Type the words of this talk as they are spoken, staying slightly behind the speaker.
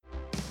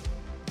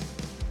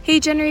Hey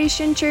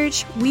Generation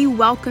Church, we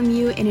welcome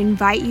you and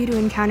invite you to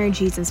encounter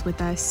Jesus with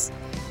us.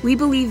 We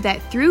believe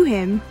that through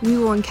him, we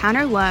will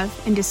encounter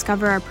love and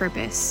discover our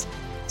purpose.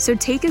 So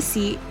take a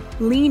seat,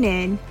 lean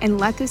in, and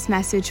let this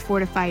message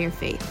fortify your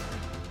faith.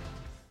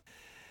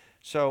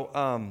 So,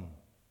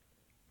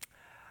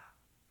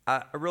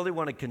 I really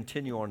want to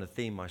continue on a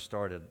theme I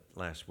started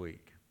last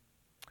week.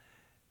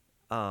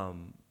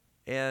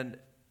 And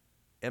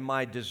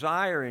my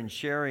desire in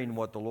sharing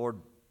what the Lord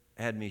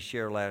had me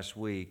share last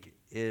week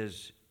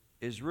is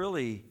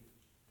really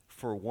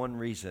for one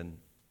reason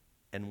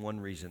and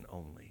one reason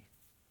only.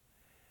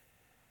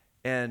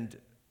 And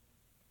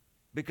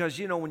because,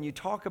 when you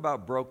talk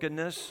about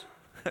brokenness,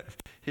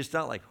 it's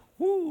not like,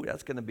 whoo,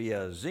 that's going to be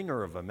a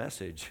zinger of a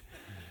message.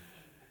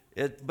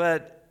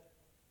 But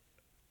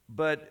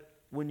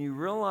when you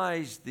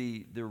realize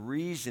the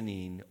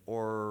reasoning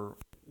or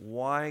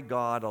why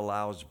God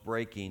allows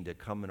breaking to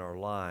come in our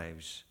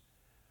lives,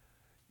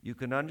 you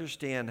can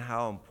understand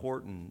how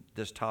important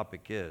this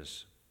topic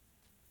is.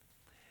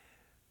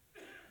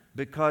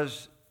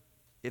 Because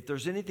if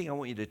there's anything I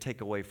want you to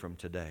take away from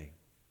today,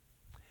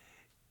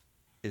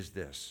 is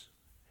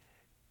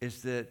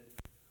that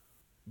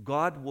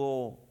God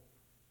will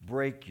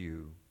break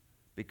you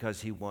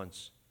because he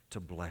wants to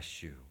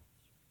bless you.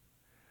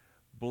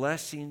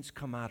 Blessings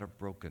come out of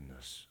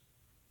brokenness.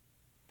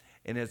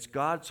 And it's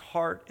God's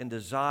heart and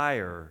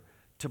desire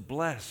to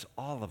bless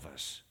all of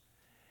us.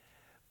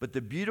 But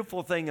the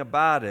beautiful thing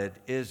about it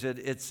is that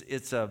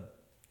it's a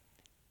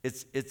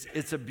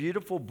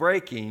beautiful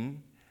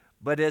breaking,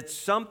 but it's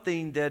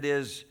something that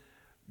is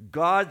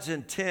God's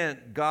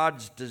intent,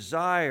 God's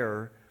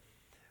desire,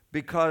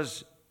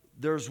 because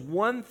there's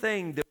one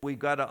thing that we've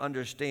got to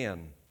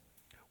understand.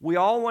 We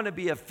all want to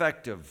be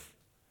effective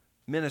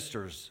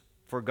ministers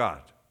for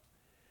God.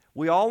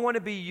 We all want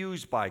to be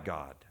used by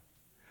God.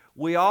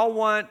 We all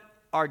want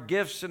our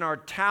gifts and our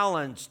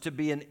talents to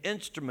be an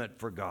instrument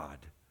for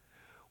God.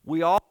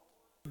 We all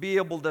want to be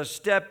able to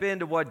step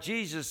into what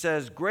Jesus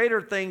says,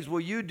 greater things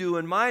will you do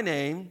in my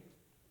name,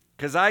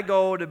 because I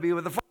go to be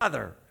with the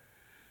Father.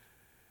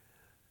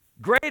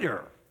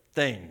 Greater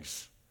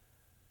things.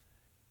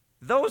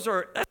 That's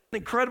an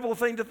incredible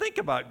thing to think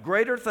about.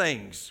 Greater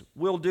things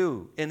we'll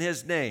do in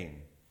his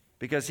name,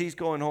 because he's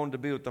going home to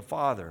be with the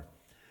Father.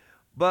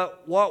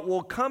 But what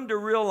we'll come to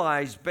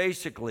realize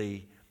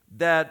basically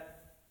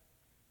that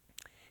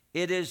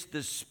it is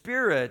the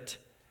Spirit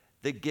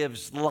that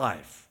gives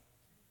life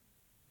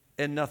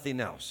and nothing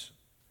else.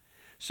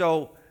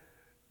 So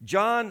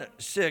John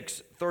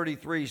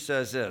 6:33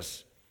 says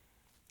this,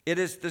 "It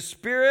is the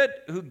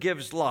Spirit who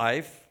gives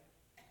life,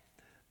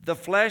 the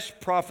flesh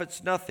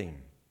profits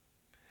nothing.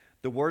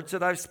 The words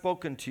that I've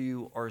spoken to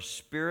you are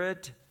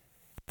spirit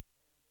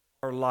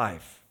or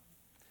life."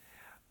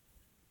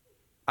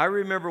 I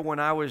remember when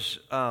I was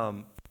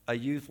a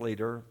youth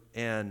leader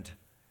and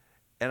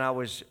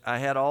I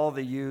had all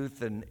the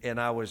youth and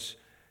I was,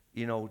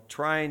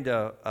 trying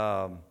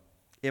to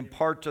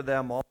impart to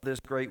them all this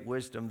great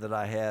wisdom that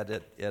I had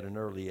at an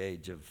early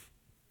age of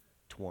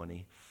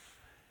 20.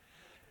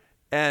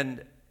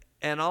 And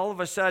all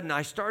of a sudden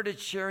I started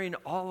sharing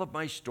all of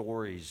my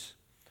stories,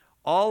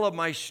 all of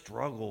my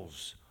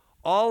struggles,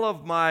 all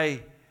of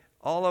my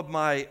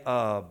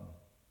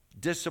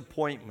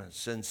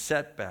disappointments and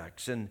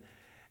setbacks, and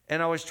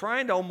I was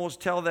trying to almost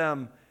tell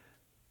them,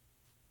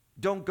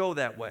 don't go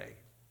that way.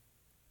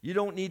 You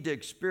don't need to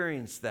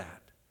experience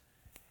that.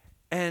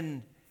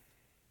 And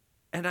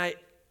I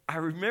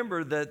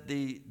remember that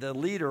the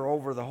leader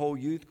over the whole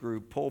youth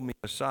group pulled me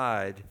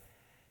aside,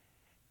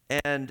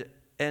 and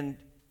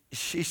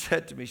she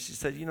said to me, she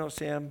said,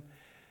 Sam,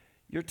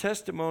 your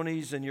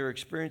testimonies and your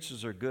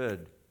experiences are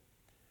good,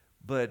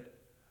 but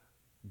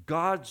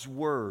God's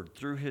word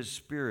through his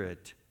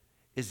Spirit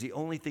is the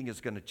only thing that's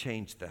going to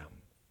change them.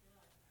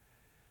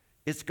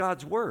 It's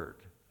God's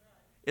word.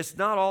 It's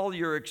not all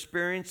your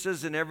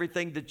experiences and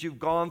everything that you've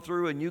gone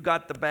through and you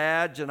got the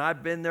badge and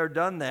I've been there,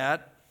 done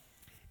that.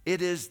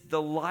 It is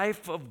the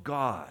life of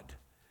God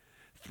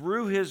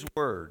through his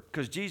word.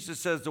 Because Jesus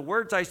says, the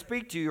words I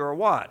speak to you are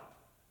what?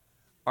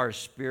 Are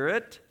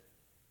spirit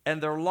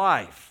and they're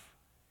life.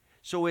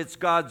 So it's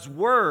God's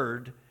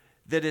word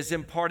that is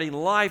imparting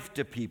life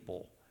to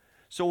people.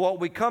 So what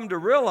we come to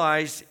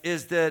realize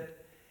is that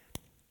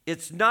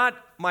it's not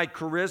my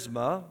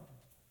charisma,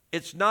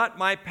 it's not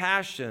my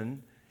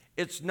passion,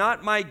 it's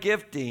not my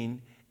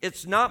gifting,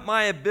 it's not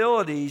my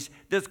abilities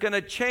that's going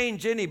to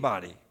change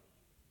anybody.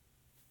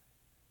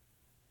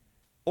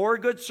 Or a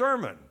good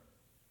sermon.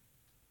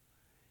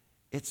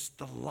 It's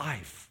the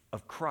life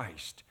of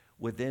Christ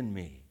within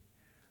me,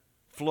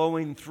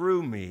 flowing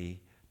through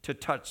me to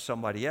touch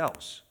somebody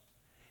else.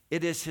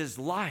 It is his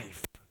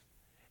life,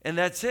 and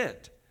that's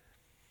it.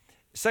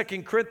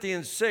 2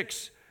 Corinthians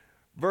 6,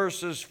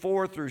 verses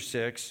 4 through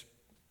 6.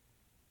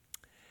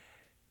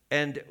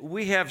 "And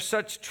we have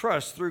such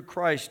trust through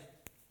Christ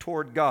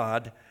toward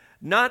God,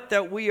 not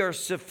that we are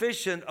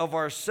sufficient of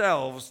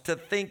ourselves to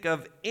think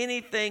of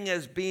anything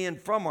as being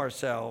from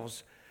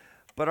ourselves,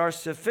 but our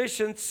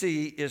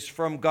sufficiency is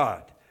from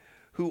God,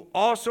 who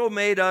also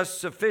made us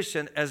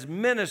sufficient as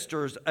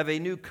ministers of a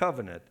new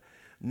covenant,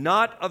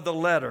 not of the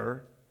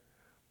letter,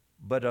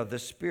 but of the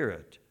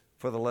Spirit.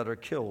 For the letter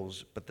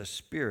kills, but the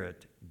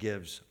Spirit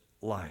gives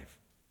life.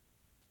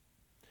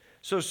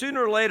 So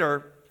sooner or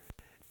later,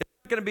 it's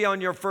not going to be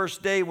on your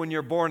first day when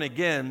you're born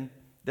again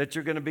that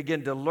you're going to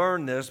begin to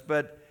learn this,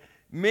 but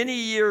many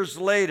years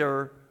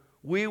later,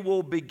 we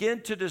will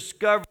begin to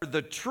discover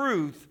the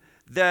truth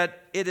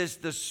that it is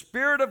the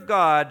Spirit of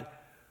God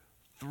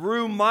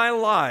through my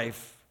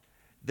life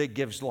that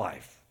gives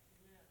life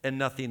and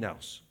nothing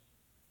else.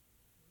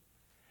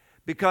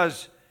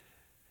 Because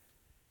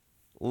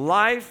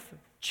life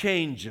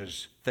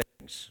changes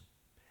things.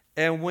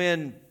 And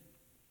when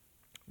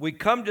we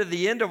come to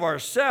the end of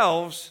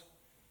ourselves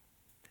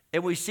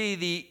and we see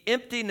the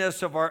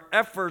emptiness of our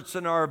efforts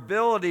and our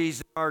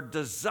abilities, our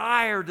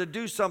desire to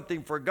do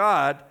something for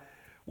God,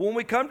 when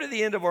we come to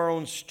the end of our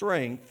own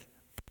strength,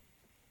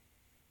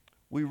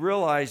 we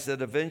realize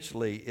that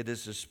eventually it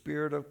is the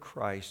Spirit of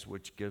Christ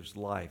which gives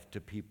life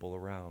to people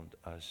around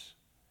us.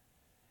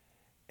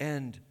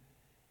 And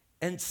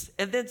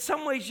then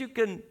some ways you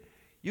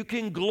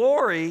can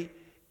glory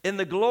in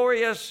the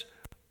glorious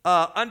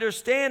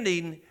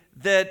understanding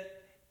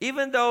that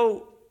even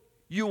though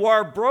you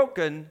are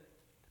broken,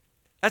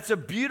 that's a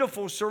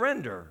beautiful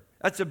surrender.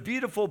 That's a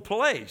beautiful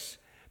place.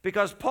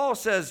 Because Paul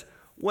says,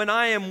 when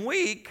I am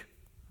weak,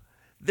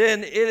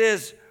 then it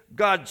is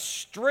God's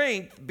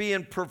strength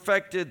being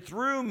perfected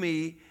through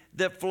me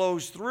that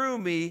flows through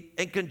me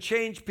and can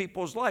change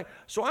people's life.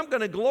 So I'm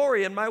going to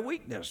glory in my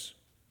weakness.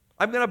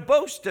 I'm going to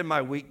boast in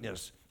my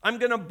weakness. I'm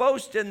going to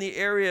boast in the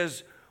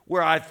areas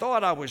where I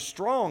thought I was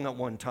strong at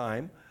one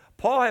time.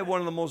 Paul had one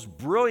of the most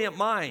brilliant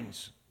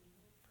minds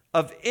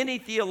of any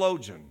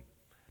theologian.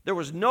 There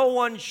was no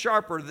one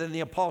sharper than the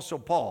Apostle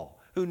Paul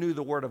who knew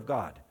the Word of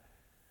God.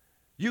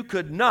 You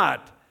could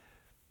not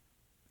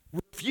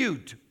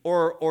refute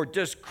or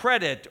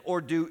discredit or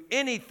do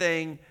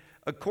anything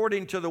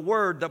according to the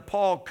Word that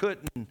Paul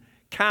couldn't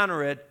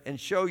counter it and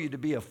show you to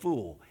be a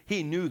fool.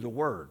 He knew the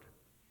Word.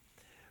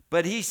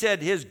 But he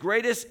said his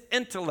greatest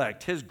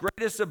intellect, his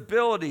greatest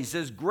abilities,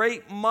 his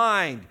great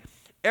mind,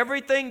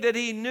 everything that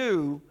he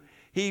knew,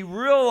 he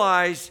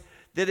realized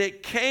that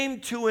it came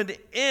to an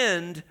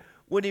end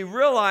when he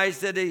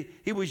realized that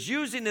he was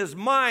using his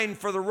mind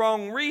for the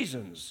wrong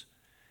reasons.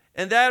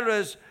 And that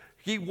was,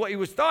 he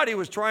thought he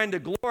was trying to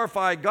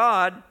glorify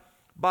God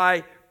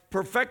by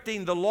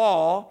perfecting the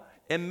law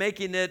and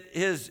making it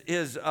his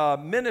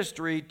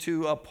ministry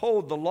to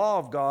uphold the law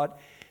of God.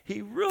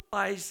 He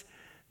realized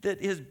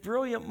that his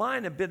brilliant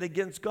mind had been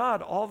against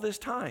God all this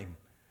time.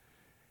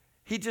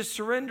 He just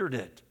surrendered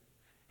it.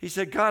 He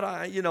said, God,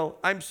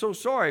 I'm so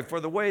sorry for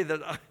the way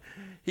that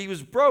he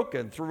was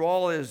broken through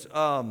all his,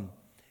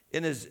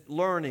 in his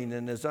learning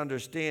and his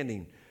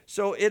understanding.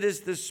 So it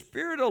is the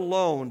Spirit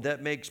alone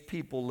that makes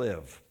people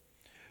live.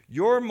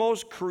 Your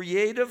most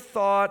creative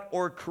thought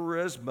or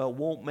charisma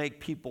won't make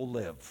people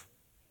live.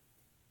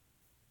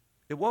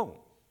 It won't.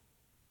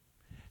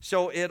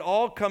 So it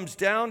all comes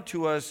down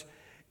to us.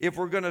 If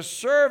we're going to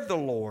serve the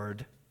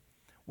Lord,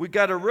 we've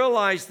got to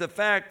realize the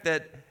fact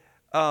that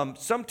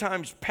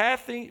sometimes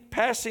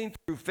passing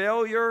through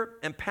failure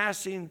and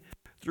passing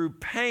through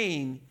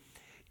pain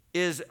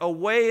is a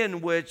way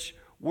in which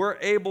we're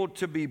able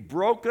to be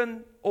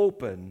broken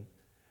open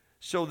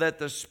so that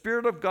the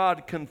Spirit of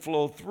God can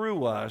flow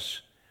through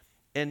us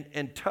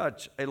and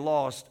touch a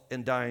lost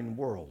and dying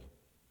world.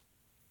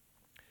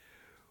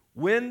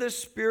 When the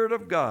Spirit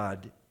of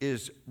God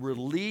is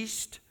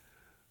released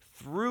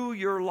through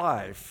your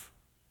life,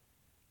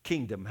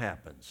 kingdom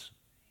happens.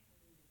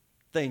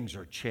 Things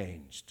are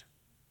changed.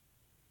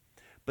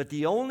 But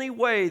the only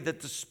way that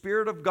the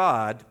Spirit of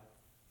God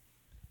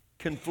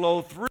can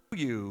flow through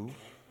you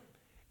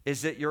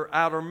is that your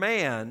outer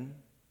man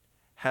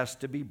has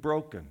to be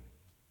broken.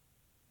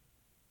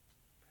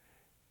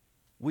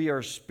 We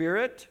are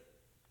spirit,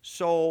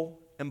 soul,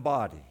 and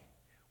body.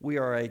 We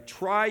are a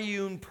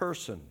triune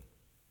person.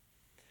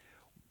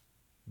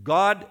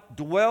 God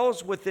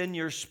dwells within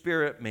your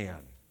spirit man.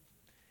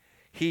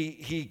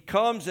 He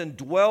comes and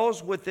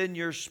dwells within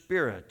your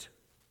spirit.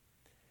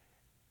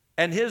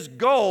 And his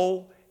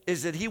goal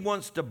is that he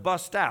wants to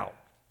bust out.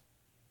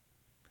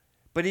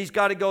 But he's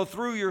got to go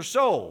through your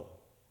soul,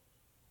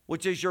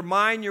 which is your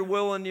mind, your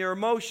will, and your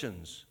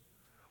emotions.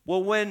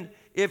 Well,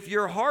 if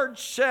your hard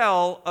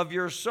shell of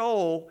your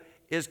soul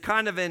is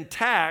kind of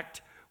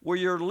intact, where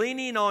you're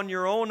leaning on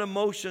your own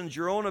emotions,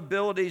 your own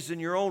abilities, and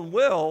your own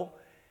will,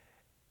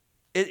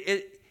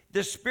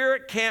 the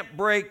Spirit can't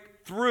break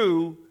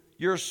through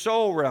your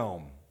soul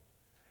realm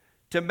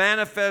to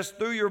manifest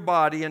through your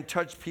body and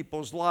touch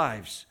people's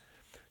lives.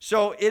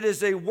 So it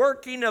is a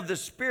working of the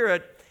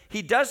Spirit.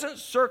 He doesn't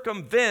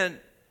circumvent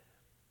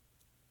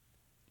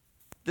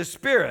the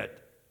Spirit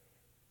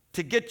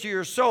to get to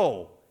your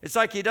soul. It's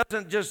like he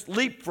doesn't just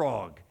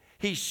leapfrog.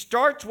 He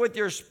starts with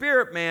your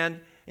spirit man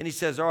and he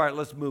says, all right,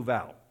 let's move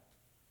out.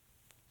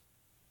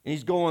 And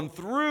he's going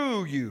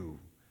through you,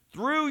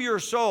 through your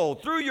soul,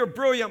 through your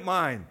brilliant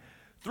mind,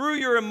 through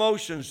your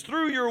emotions,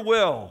 through your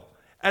will,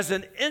 as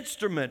an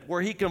instrument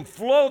where he can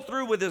flow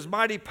through with his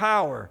mighty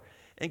power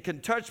and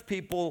can touch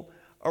people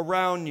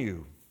around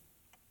you.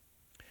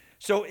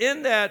 So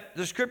in that,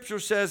 the scripture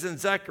says in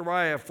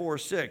Zechariah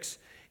 4:6,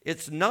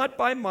 it's not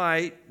by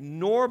might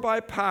nor by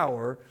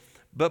power,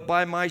 but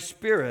by my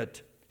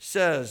Spirit,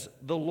 says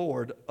the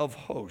Lord of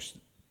hosts.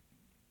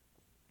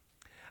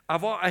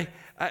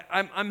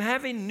 I'm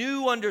having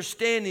new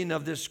understanding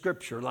of this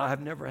scripture I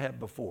have never had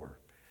before.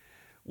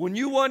 When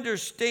you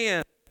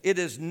understand it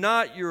is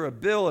not your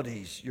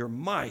abilities, your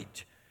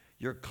might,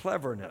 your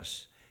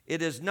cleverness.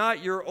 It is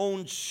not your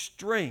own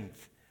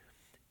strength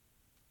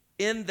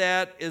in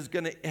that is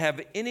going to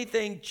have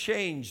anything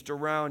changed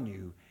around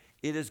you.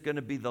 It is going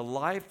to be the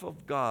life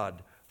of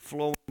God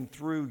flowing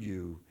through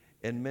you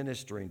and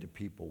ministering to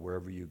people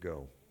wherever you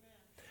go.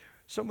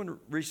 Someone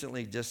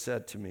recently just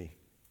said to me,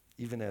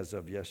 even as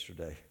of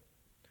yesterday,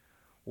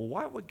 well,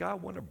 why would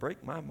God want to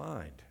break my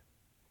mind?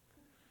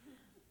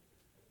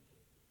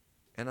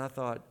 And I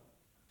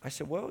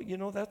said, well,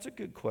 that's a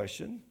good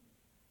question.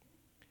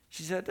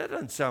 She said, that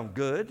doesn't sound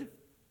good.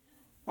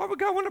 Why would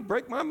God want to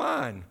break my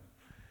mind?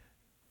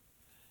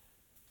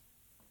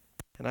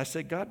 And I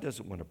said, God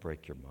doesn't want to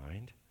break your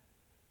mind.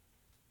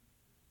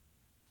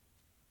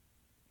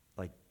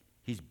 Like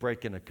he's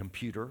breaking a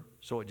computer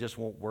so it just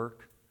won't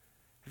work.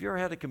 Have you ever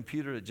had a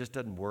computer that just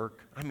doesn't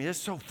work? I mean, it's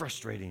so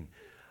frustrating.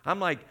 I'm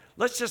like,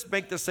 let's just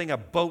make this thing a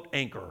boat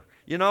anchor.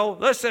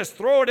 Let's just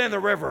throw it in the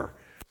river.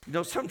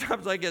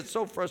 Sometimes I get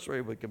so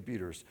frustrated with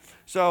computers.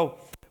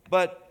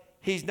 But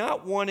he's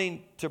not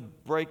wanting to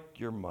break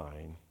your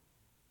mind.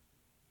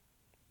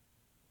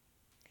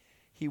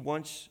 He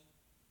wants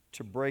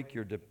to break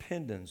your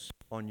dependence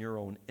on your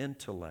own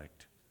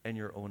intellect and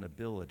your own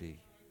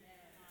ability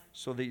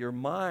so that your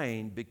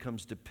mind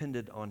becomes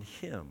dependent on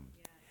him.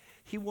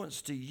 He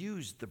wants to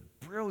use the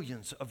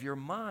brilliance of your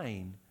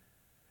mind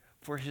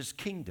for his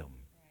kingdom.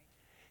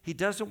 He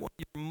doesn't want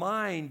your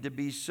mind to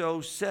be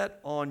so set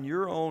on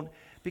your own,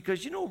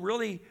 because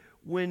really,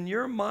 when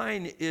your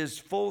mind is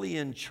fully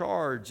in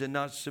charge and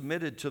not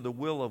submitted to the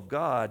will of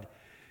God,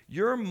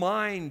 your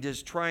mind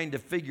is trying to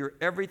figure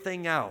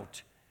everything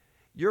out.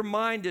 Your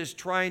mind is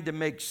trying to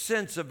make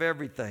sense of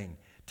everything,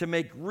 to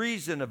make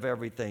reason of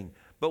everything.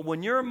 But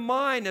when your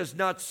mind is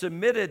not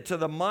submitted to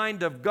the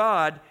mind of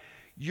God,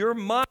 your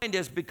mind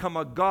has become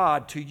a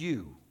god to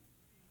you.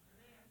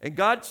 And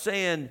God's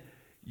saying,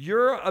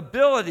 your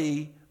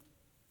ability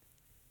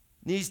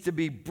needs to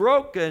be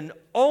broken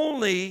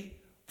only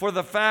for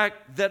the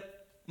fact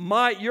that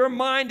your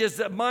mind is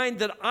the mind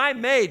that I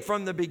made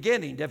from the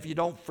beginning, if you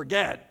don't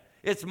forget.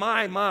 It's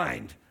my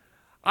mind.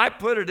 I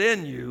put it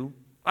in you.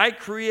 I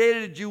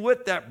created you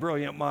with that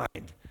brilliant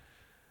mind.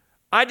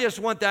 I just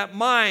want that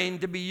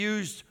mind to be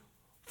used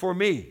for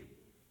me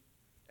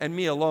and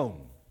me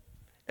alone,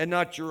 and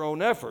not your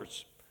own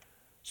efforts.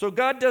 So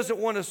God doesn't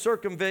want to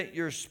circumvent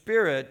your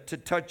spirit to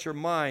touch your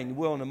mind,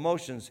 will, and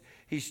emotions.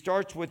 He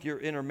starts with your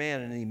inner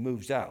man and he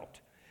moves out,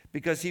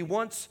 because he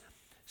wants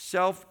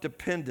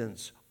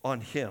self-dependence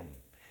on him.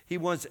 He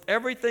wants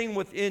everything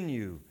within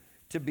you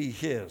to be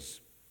his.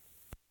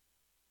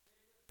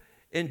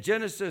 In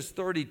Genesis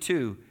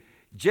 32,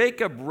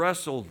 Jacob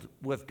wrestled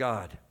with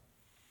God.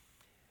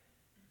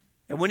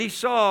 And when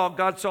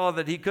God saw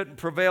that he couldn't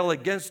prevail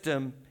against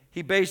him,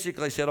 he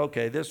basically said,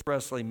 okay, this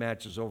wrestling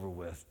match is over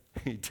with.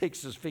 He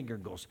takes his finger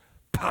and goes,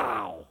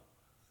 pow!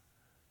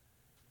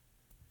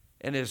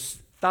 And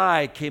his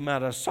thigh came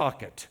out of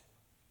socket.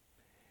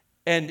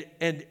 And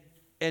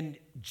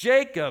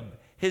Jacob,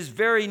 his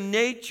very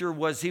nature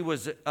was he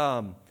was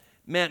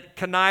meant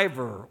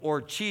conniver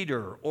or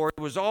cheater, or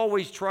he was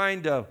always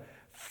trying to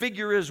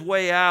figure his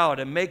way out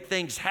and make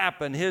things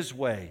happen his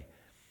way.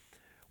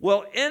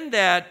 Well, in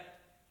that,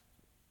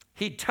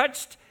 he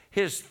touched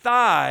his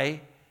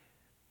thigh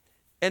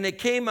and it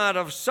came out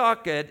of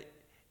socket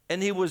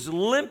and he was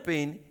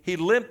limping. He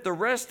limped the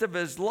rest of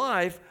his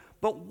life.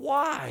 But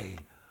why?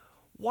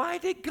 Why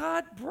did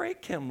God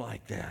break him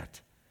like that?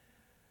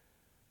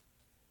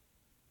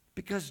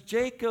 Because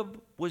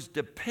Jacob was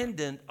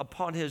dependent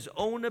upon his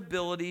own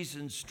abilities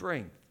and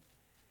strength.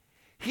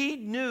 He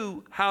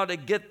knew how to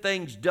get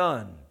things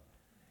done.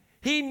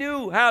 He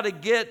knew how to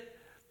get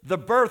the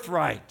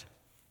birthright,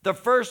 the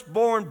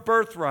firstborn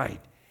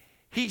birthright.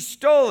 He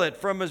stole it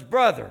from his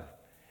brother.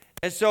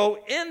 And so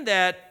in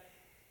that,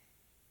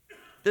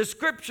 the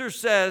scripture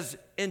says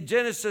in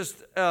Genesis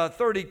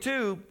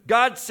 32,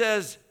 God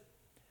says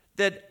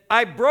that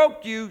I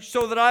broke you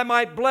so that I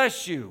might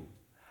bless you.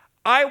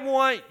 I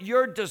want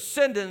your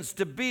descendants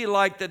to be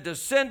like the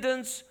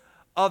descendants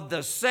of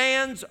the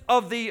sands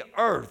of the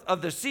earth,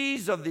 of the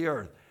seas of the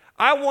earth.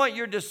 I want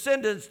your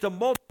descendants to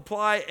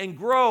multiply and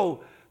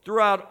grow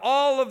throughout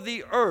all of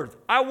the earth.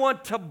 I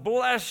want to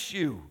bless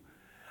you.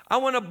 I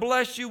want to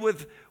bless you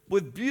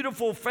with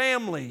beautiful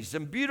families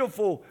and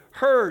beautiful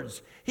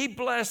herds. He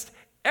blessed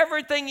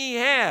everything he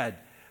had,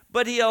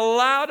 but he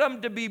allowed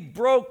them to be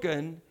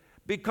broken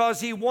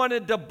because he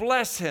wanted to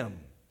bless him.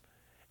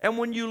 And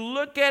when you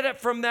look at it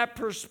from that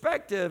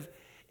perspective,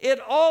 it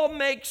all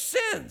makes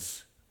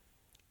sense.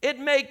 It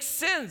makes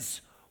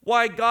sense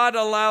why God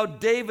allowed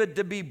David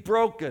to be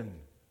broken.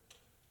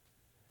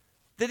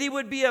 That he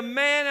would be a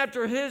man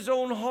after his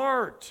own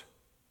heart.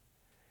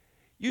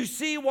 You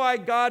see why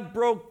God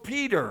broke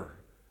Peter,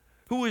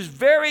 who was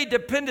very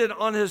dependent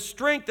on his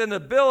strength and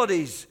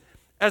abilities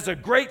as a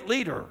great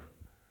leader.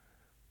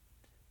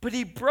 But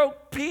he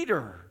broke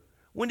Peter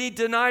when he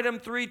denied him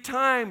 3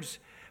 times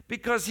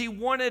because he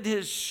wanted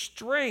his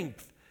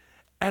strength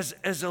as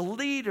a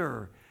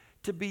leader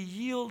to be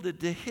yielded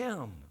to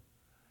him.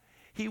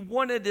 He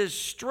wanted his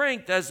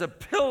strength as a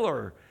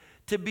pillar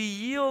to be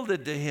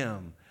yielded to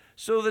him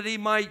so that he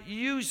might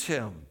use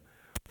him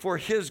for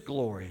his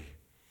glory.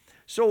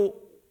 So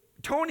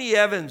Tony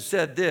Evans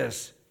said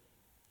this: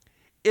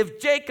 if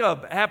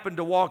Jacob happened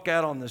to walk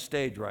out on the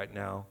stage right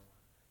now,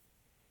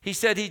 he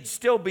said he'd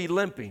still be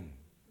limping.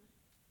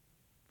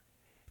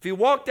 If he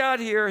walked out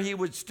here, he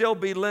would still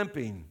be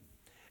limping.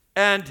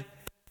 And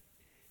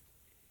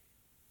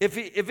if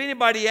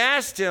anybody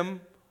asked him,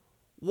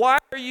 why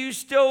are you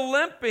still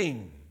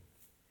limping?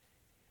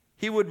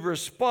 He would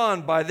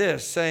respond by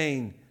this,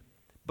 saying,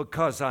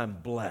 because I'm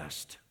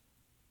blessed.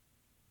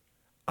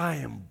 I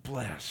am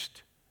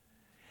blessed.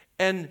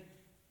 And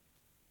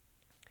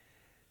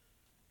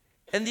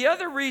the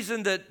other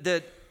reason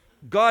that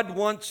God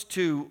wants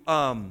to,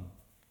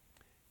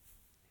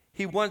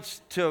 he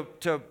wants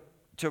to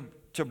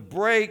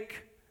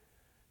break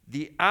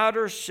the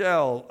outer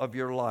shell of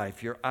your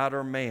life, your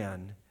outer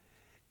man,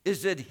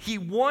 is that he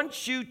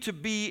wants you to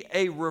be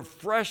a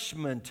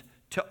refreshment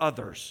to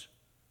others.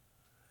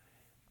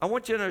 I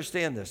want you to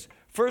understand this.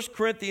 1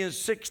 Corinthians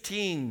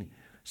 16,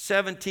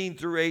 17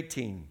 through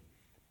 18.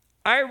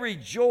 I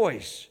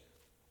rejoice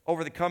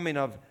over the coming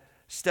of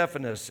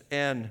Stephanas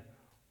and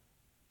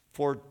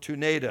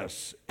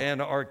Fortunatus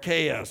and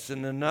Archaeus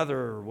and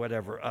another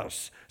whatever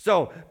us.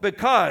 So,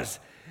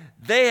 because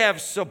they have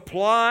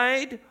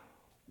supplied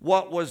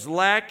what was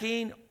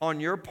lacking on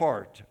your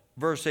part.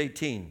 Verse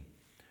 18.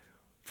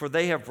 For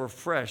they have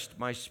refreshed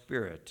my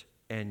spirit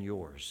and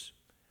yours.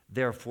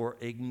 Therefore,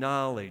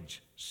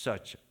 acknowledge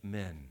such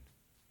men.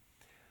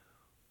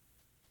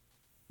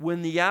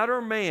 When the outer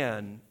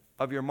man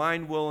of your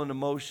mind, will, and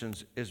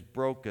emotions is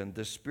broken,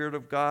 the Spirit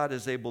of God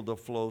is able to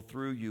flow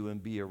through you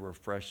and be a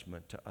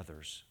refreshment to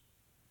others.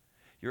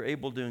 You're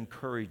able to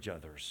encourage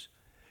others.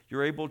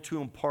 You're able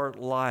to impart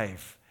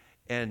life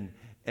and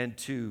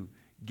to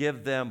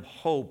give them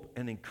hope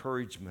and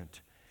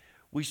encouragement.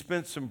 We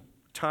spent some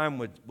time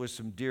with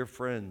some dear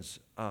friends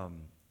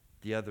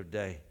the other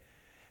day,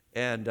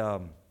 and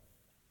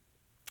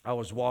I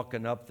was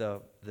walking up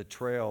the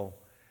trail.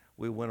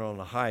 We went on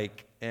a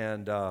hike,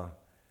 and I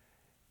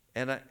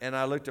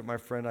looked at my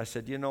friend. I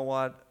said, you know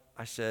what?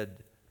 I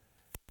said,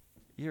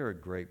 you're a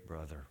great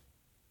brother.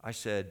 I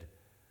said,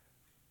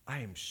 I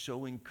am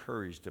so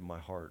encouraged in my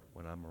heart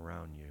when I'm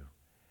around you.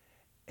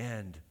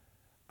 And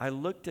I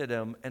looked at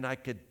him, and I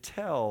could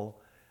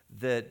tell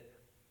that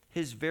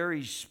his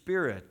very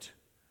spirit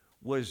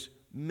was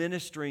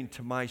ministering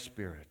to my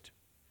spirit.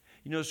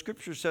 You know,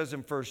 Scripture says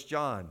in 1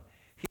 John,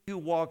 he who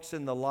walks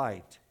in the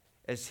light,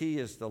 as he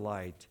is the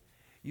light,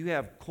 you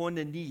have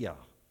koinonia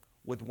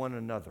with one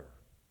another.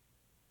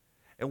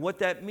 And what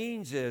that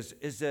means is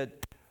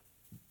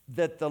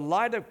that the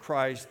light of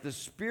Christ, the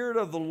Spirit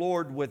of the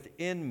Lord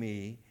within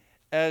me,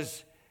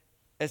 as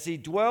he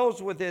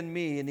dwells within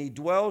me and he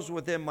dwells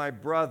within my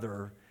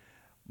brother,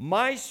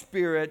 my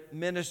spirit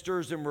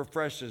ministers and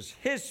refreshes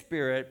his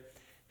spirit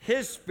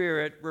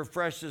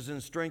refreshes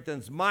and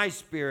strengthens my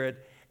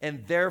spirit,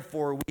 and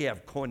therefore we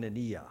have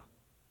koinonia.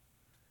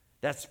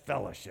 That's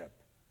fellowship,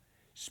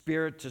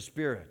 spirit to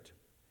spirit.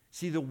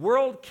 See, the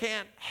world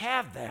can't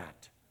have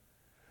that.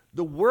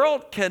 The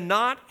world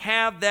cannot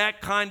have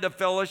that kind of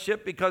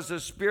fellowship because the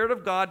Spirit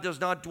of God does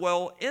not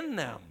dwell in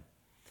them.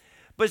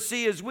 But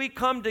see, as we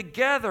come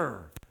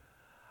together,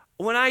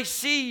 when I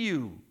see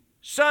you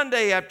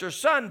Sunday after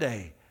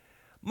Sunday,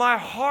 my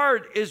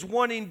heart is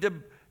wanting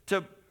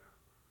to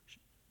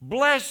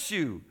bless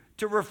you,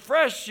 to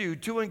refresh you,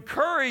 to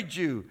encourage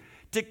you,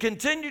 to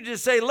continue to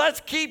say, let's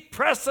keep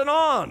pressing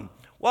on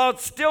while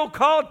it's still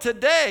called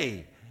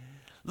today.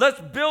 Let's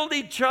build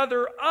each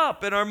other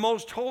up in our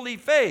most holy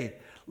faith.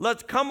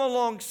 Let's come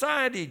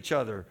alongside each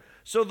other.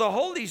 So the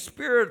Holy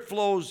Spirit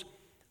flows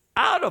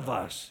out of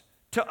us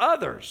to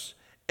others,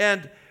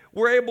 and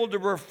we're able to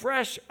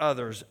refresh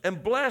others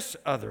and bless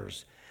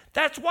others.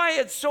 That's why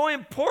it's so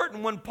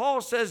important when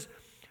Paul says,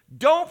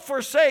 don't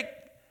forsake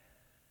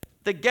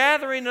the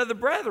gathering of the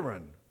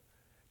brethren.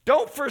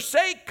 Don't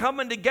forsake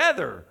coming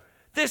together.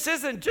 This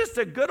isn't just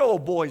a good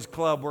old boys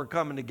club we're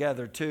coming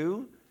together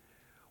to.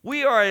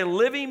 We are a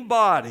living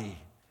body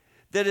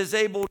that is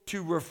able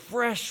to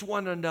refresh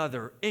one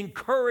another,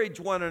 encourage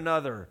one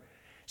another.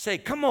 Say,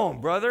 come on,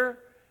 brother,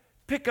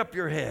 pick up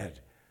your head.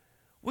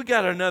 We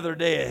got another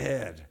day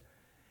ahead.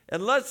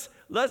 And let's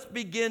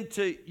begin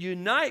to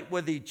unite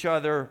with each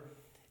other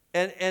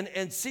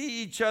and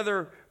see each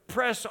other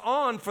press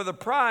on for the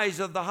prize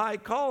of the high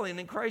calling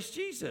in Christ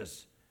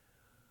Jesus.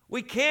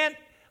 We can't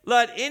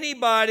let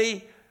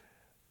anybody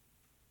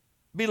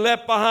be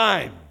left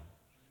behind.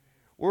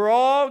 We're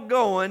all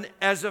going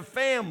as a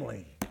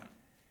family.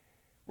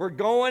 We're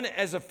going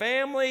as a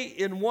family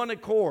in one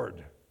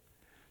accord.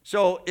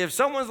 So if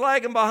someone's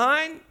lagging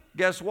behind,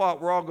 guess what?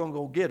 We're all going to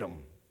go get them.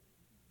 And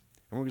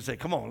we're going to say,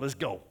 come on, let's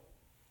go.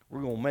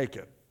 We're going to make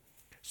it.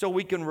 So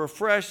we can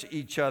refresh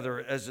each other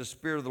as the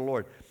Spirit of the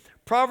Lord.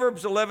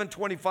 Proverbs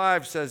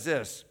 11:25 says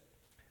this,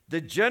 the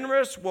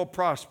generous will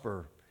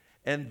prosper,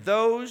 and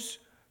those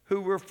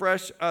who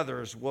refresh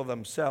others will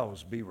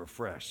themselves be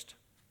refreshed.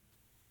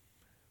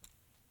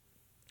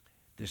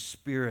 The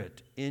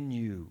Spirit in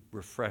you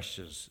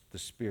refreshes the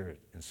Spirit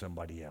in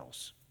somebody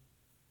else.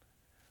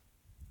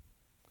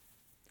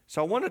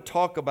 So I want to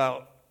talk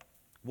about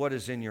what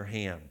is in your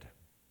hand.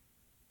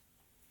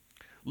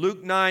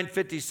 Luke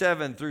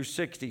 9:57 through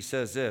 60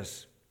 says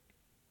this.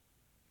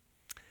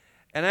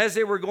 And as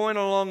they were going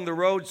along the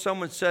road,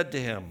 someone said to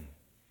him,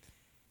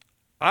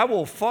 I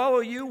will follow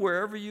you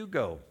wherever you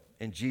go.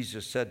 And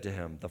Jesus said to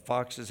him, the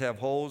foxes have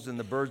holes and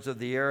the birds of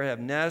the air have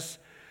nests,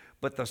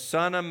 but the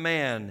Son of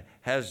Man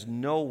has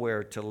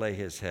nowhere to lay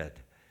his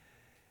head.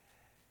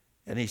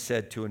 And he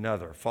said to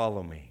another,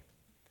 follow me.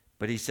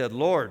 But he said,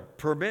 Lord,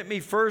 permit me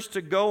first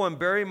to go and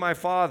bury my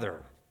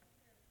father.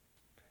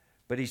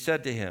 But he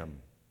said to him,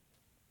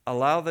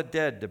 allow the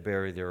dead to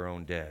bury their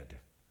own dead.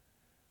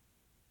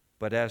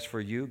 But as for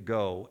you,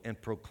 go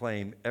and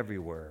proclaim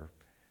everywhere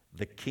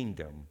the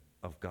kingdom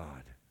of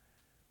God.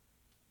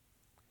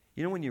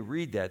 You know, when you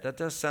read that, that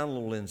does sound a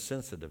little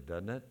insensitive,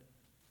 doesn't it?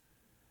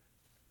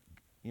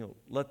 You know,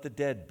 let the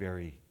dead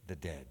bury the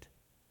dead.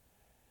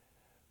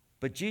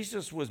 But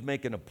Jesus was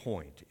making a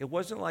point. It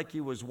wasn't like he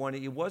didn't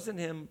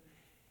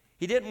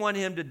want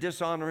him to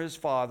dishonor his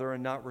father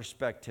and not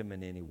respect him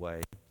in any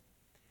way.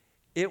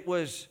 It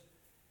was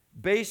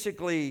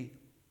basically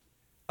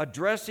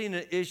addressing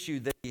an issue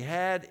that he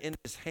had in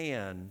his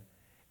hand,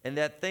 and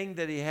that thing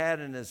that he had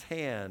in his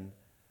hand,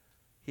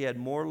 he had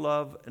more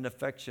love and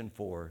affection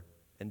for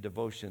and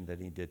devotion than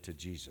he did to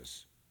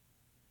Jesus.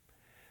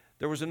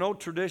 There was an old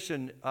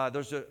tradition,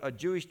 there's a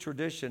Jewish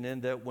tradition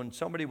in that when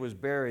somebody was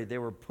buried, they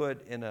were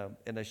put in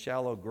a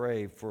shallow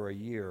grave for a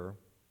year.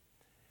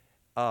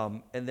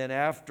 And then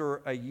after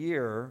a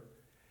year,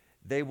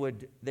 they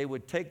would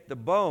take the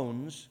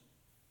bones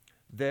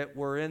that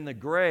were in the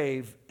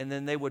grave, and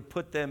then they would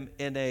put them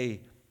in a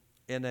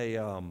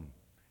kind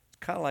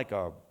of like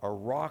a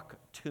rock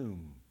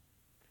tomb.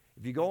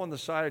 If you go on the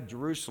side of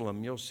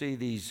Jerusalem, you'll see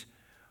these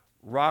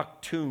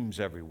rock tombs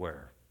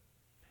everywhere.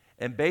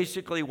 And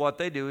basically what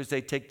they do is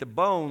they take the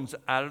bones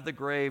out of the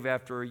grave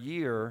after a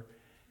year,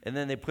 and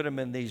then they put them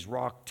in these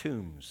rock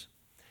tombs.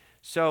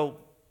 So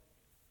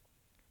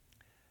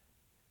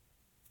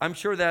I'm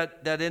sure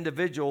that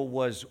individual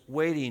was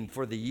waiting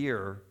for the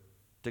year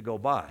to go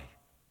by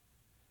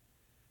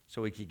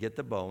so he could get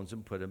the bones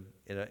and put them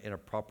in a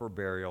proper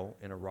burial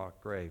in a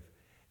rock grave.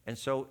 And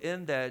so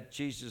in that,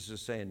 Jesus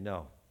is saying,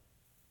 no,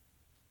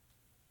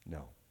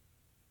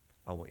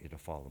 I want you to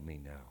follow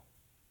me now.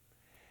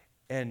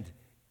 And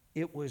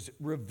it was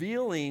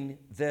revealing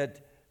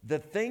that the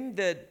thing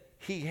that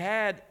he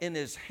had in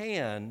his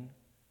hand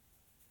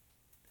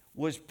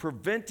was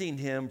preventing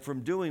him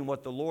from doing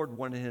what the Lord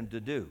wanted him to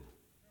do.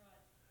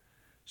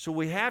 So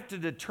we have to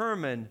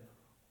determine,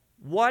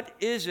 what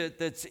is it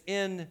that's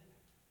in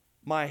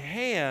my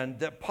hand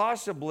that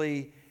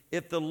possibly,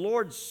 if the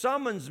Lord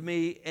summons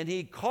me and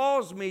he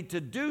calls me to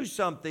do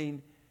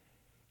something,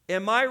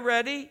 am I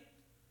ready,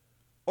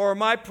 or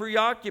am I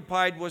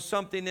preoccupied with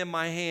something in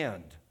my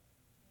hand?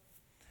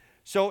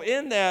 So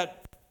in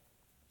that,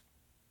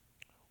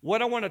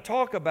 what I want to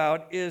talk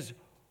about is,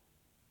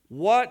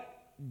 what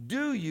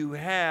do you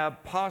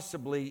have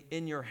possibly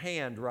in your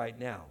hand right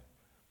now?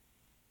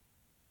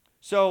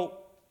 So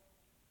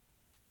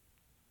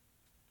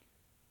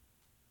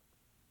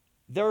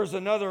there's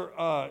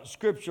another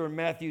scripture in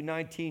Matthew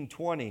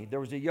 19:20.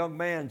 There was a young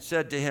man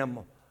said to him,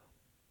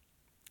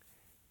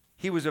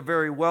 he was a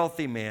very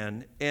wealthy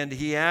man, and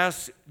he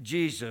asked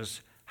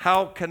Jesus,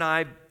 how can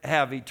I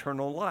have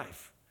eternal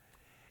life?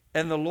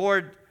 And the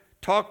Lord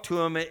talked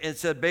to him and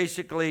said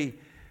basically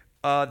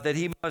that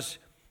he must,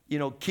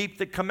 keep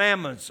the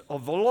commandments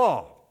of the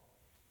law.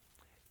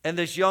 And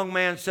this young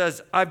man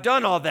says, I've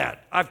done all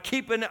that. I've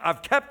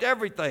kept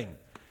everything.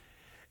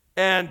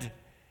 And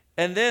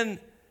then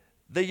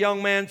the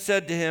young man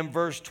said to him,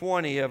 verse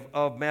 20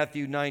 of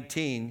Matthew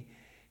 19,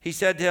 he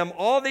said to him,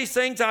 all these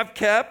things I've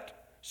kept,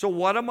 so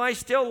what am I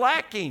still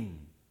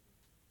lacking?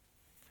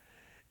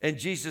 And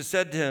Jesus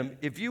said to him,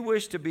 if you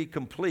wish to be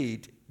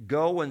complete,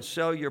 go and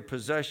sell your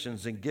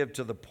possessions and give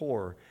to the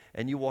poor,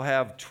 and you will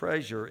have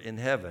treasure in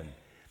heaven.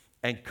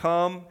 And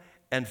come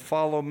and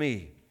follow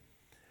me.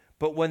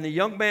 But when the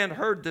young man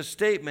heard this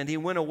statement, he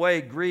went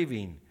away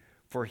grieving,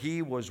 for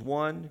he was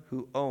one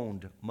who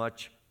owned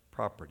much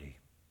property.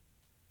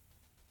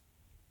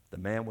 The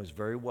man was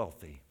very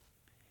wealthy.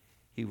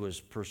 He was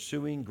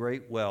pursuing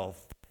great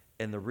wealth,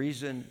 and the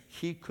reason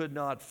he could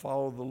not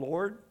follow the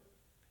Lord,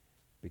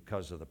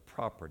 because of the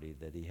property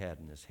that he had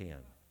in his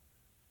hand.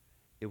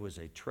 It was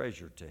a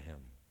treasure to him.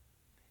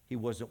 He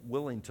wasn't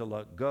willing to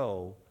let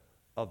go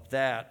of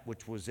that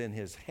which was in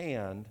his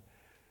hand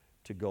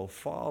to go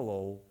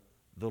follow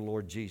the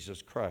Lord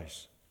Jesus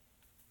Christ.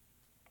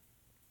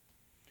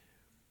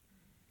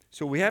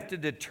 So we have to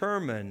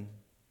determine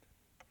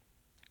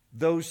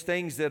those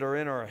things that are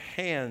in our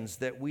hands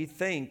that we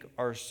think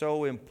are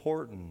so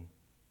important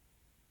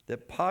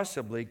that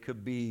possibly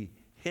could be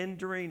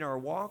hindering our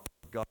walk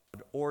with God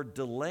or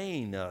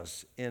delaying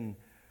us in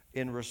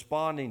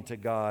responding to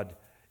God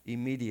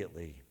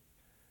immediately.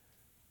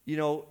 You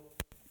know,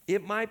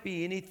 it might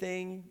be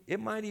anything. It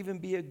might even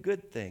be a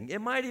good thing. It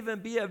might even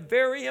be a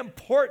very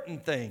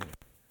important thing.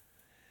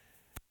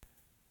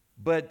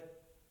 But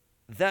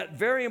that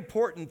very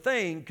important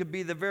thing could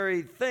be the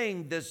very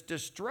thing that's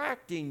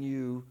distracting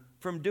you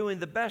from doing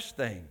the best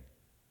thing.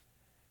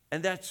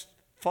 And that's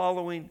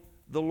following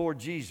the Lord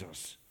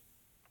Jesus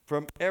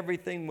from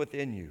everything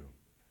within you.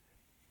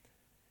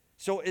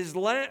 So as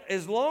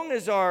long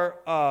as our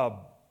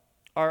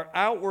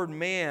outward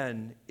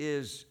man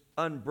is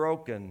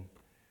unbroken,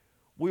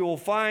 we will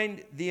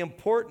find the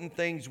important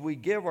things we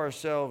give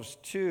ourselves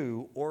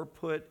to or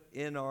put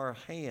in our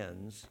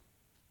hands.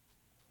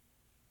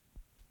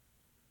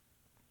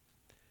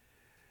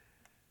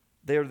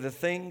 They're the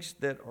things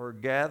that are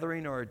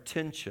gathering our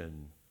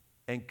attention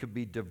and could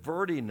be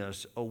diverting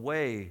us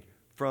away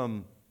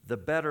from the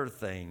better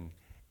thing,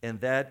 and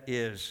that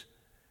is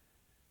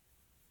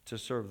to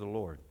serve the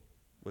Lord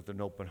with an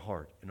open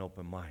heart, an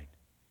open mind.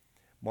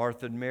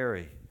 Martha and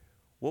Mary.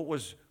 What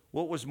was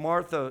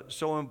Martha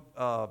so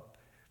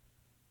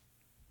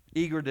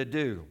eager to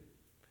do?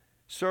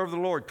 Serve the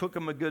Lord, cook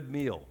him a good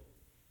meal.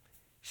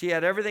 She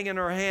had everything in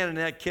her hand in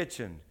that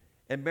kitchen,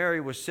 and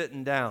Mary was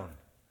sitting down.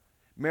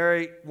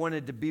 Mary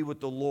wanted to be with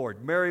the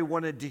Lord. Mary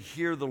wanted to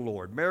hear the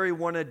Lord. Mary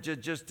wanted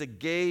just to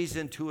gaze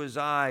into his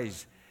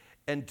eyes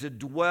and to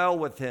dwell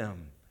with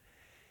him.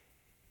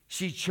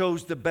 She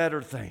chose the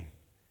better thing.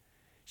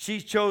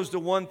 She chose the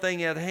one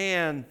thing at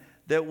hand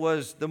that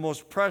was the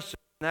most precious,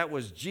 and that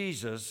was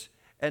Jesus,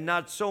 and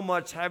not so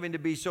much having to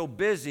be so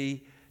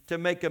busy to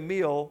make a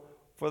meal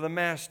for the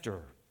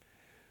master.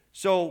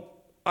 So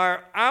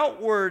our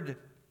outward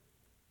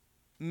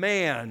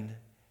man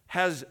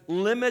has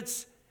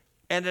limits,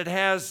 and it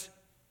has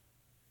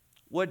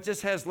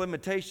just has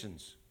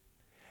limitations.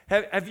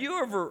 Have you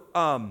ever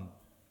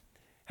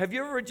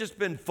just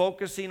been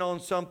focusing on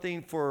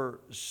something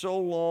for so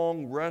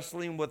long,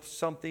 wrestling with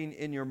something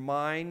in your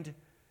mind,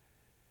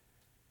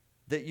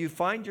 that you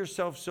find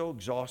yourself so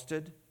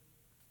exhausted?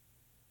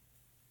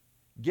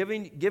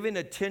 Giving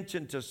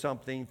attention to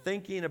something,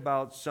 thinking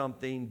about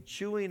something,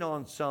 chewing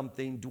on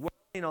something,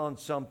 dwelling on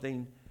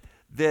something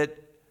that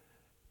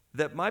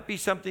might be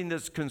something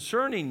that's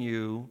concerning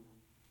you,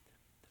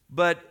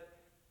 but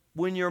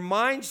when your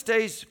mind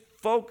stays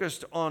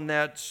focused on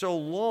that so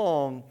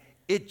long,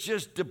 it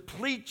just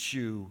depletes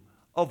you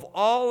of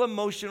all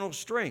emotional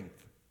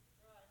strength.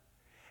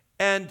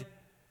 And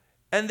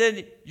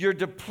then you're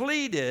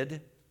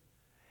depleted,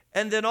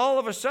 and then all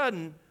of a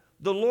sudden,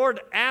 the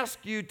Lord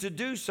asks you to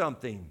do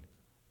something,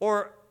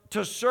 or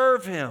to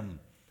serve him,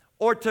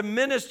 or to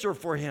minister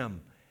for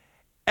him,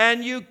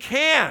 and you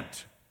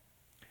can't,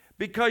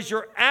 because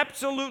you're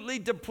absolutely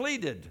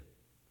depleted.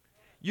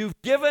 You've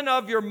given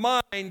of your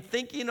mind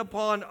thinking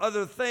upon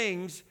other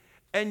things,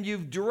 and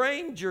you've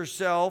drained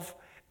yourself,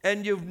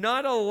 and you've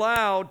not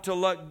allowed to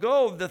let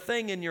go of the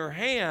thing in your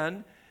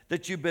hand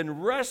that you've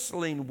been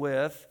wrestling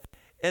with,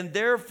 and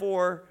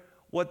therefore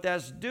what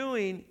that's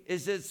doing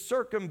is it's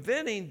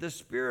circumventing the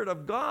Spirit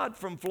of God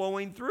from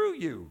flowing through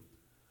you.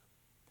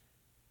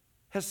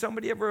 Has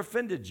somebody ever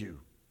offended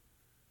you?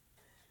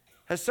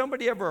 Has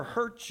somebody ever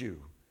hurt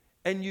you,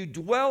 and you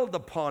dwelled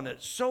upon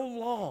it so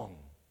long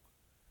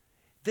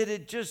that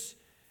it just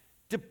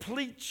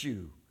depletes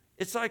you?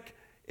 It's like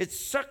it's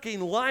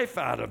sucking life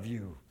out of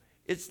you.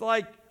 It's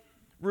like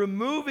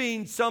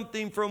removing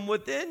something from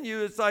within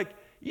you. It's like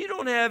you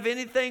don't have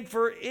anything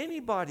for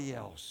anybody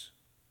else.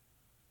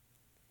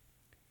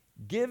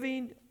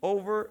 Giving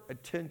over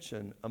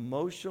attention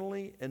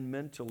emotionally and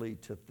mentally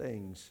to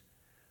things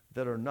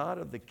that are not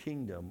of the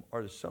kingdom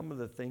are some of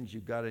the things you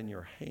got in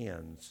your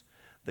hands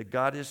that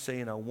God is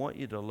saying, I want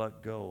you to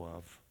let go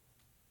of.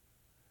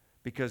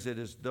 Because it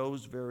is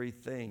those very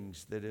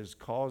things that is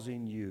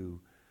causing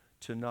you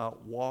to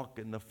not walk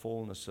in the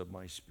fullness of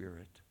my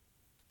Spirit.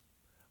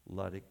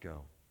 Let it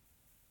go.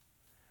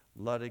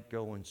 Let it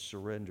go and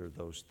surrender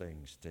those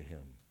things to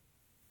him.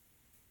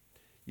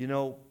 You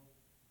know,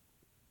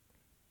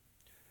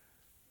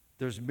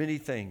 there's many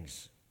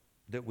things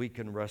that we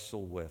can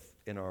wrestle with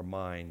in our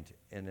mind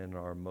and in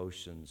our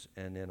emotions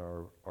and in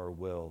our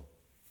will.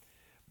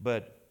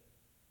 But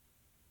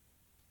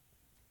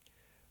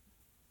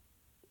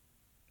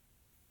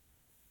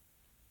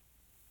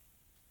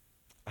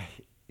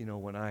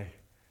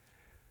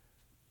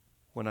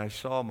when I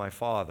saw my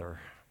father,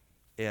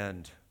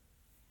 and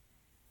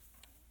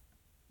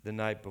the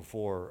night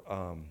before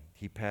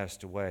he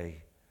passed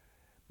away,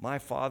 my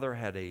father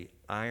had an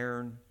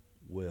iron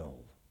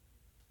will,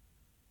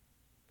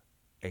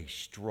 a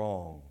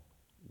strong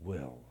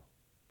will.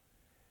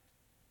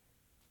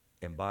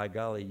 And by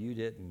golly, you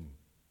didn't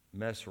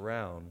mess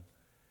around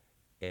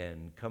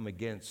and come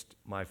against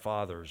my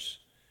father's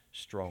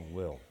strong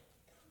will,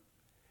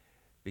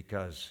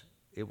 because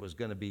it was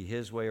going to be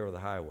his way or the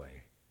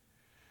highway.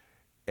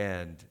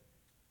 And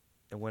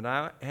when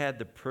I had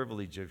the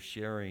privilege of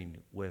sharing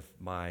with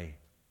my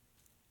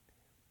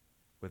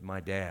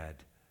dad,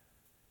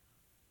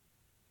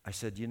 I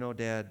said, you know,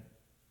 Dad,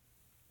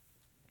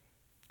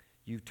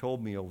 you've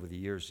told me over the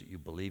years that you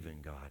believe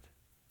in God.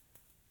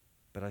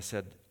 But I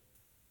said,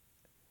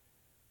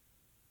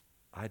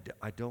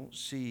 I don't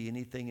see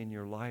anything in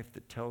your life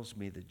that tells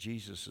me that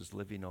Jesus is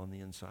living on the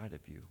inside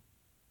of you.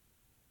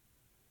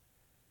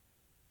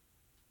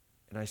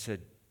 And I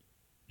said,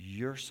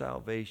 your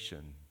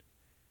salvation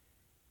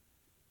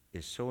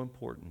is so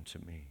important to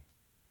me.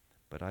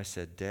 But I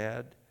said,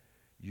 Dad,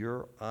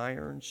 your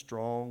iron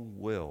strong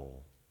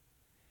will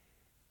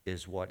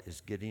is what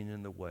is getting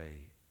in the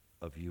way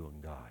of you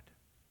and God.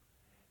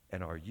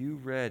 And are you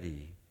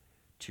ready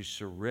to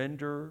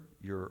surrender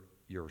your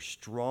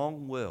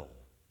strong will?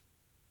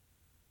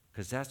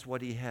 Because that's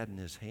what he had in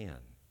his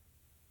hand.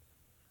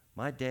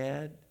 My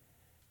dad,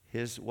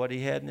 what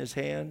he had in his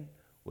hand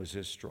was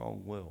his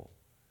strong will.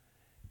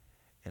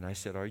 And I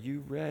said, are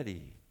you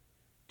ready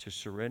to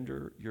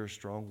surrender your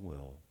strong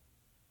will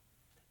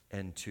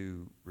and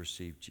to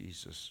receive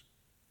Jesus?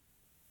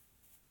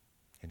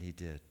 And he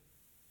did.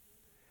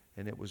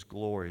 And it was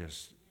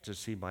glorious to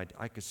see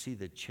I could see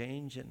the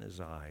change in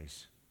his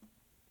eyes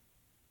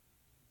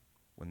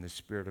when the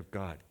Spirit of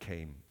God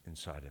came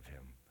inside of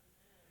him.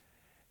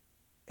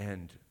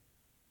 And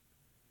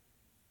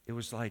it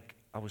was like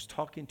I was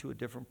talking to a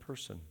different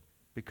person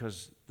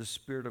because the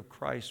Spirit of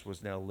Christ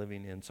was now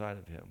living inside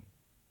of him.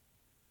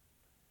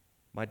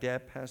 My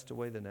dad passed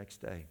away the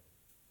next day.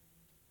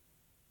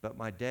 But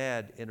my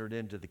dad entered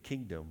into the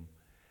kingdom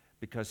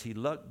because he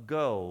let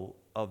go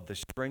of the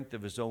strength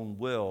of his own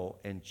will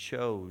and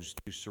chose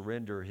to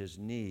surrender his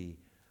knee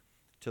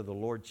to the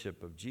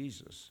lordship of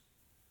Jesus.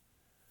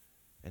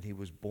 And he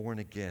was born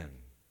again.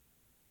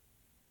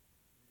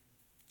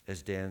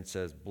 As Dan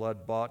says,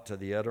 blood bought to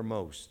the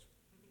uttermost.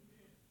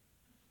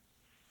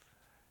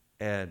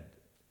 And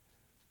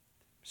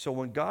so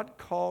when God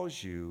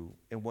calls you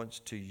and wants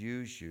to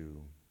use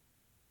you,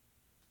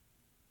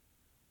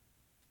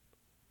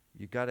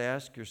 you got to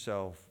ask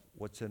yourself,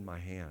 what's in my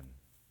hand?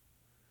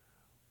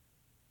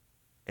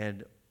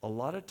 And a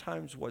lot of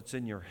times what's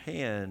in your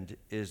hand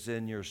is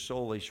in your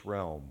soulish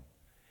realm.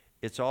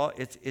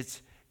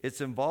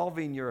 It's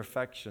involving your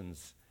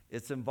affections.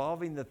 It's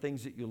involving the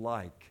things that you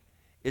like.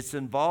 It's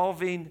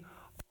involving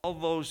all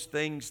those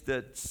things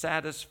that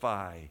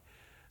satisfy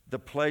the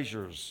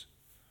pleasures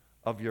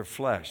of your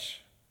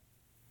flesh.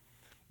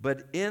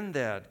 But in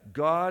that,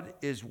 God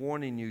is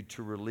wanting you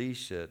to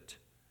release it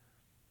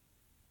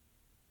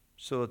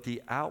so that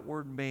the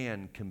outward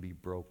man can be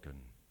broken.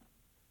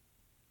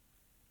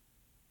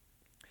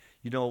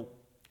 You know,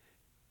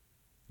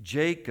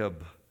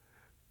 Jacob,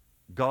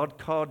 God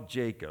called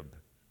Jacob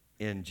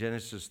in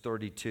Genesis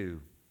 32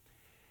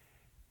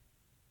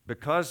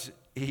 because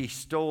he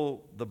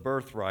stole the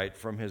birthright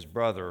from his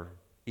brother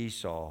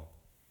Esau.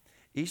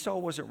 Esau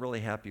wasn't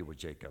really happy with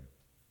Jacob.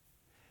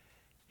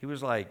 He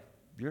was like,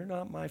 you're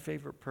not my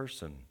favorite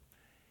person.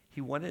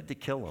 He wanted to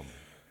kill him.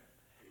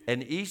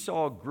 And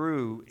Esau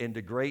grew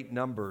into great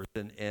numbers,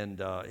 and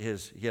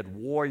he had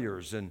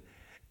warriors. And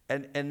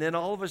then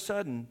all of a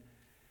sudden,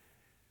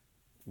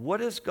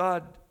 what does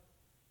God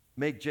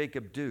make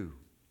Jacob do?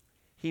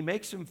 He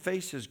makes him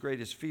face his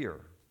greatest fear.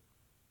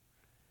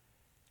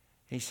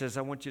 He says,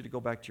 I want you to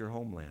go back to your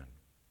homeland.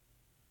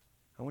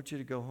 I want you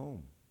to go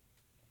home.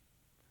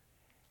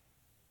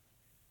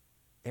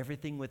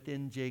 Everything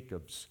within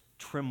Jacob's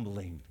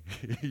trembling.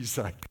 He's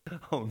like,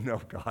 oh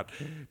no, God,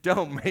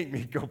 don't make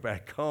me go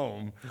back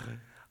home.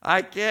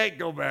 I can't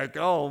go back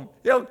home.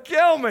 He'll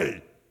kill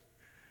me.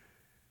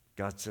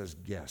 God says,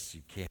 yes,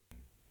 you can.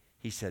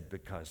 He said,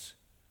 because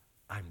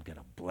I'm going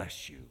to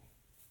bless you.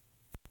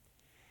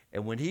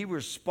 And when he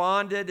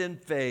responded in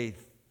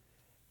faith,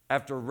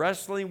 after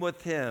wrestling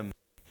with him,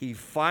 he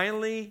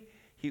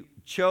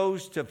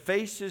chose to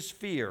face his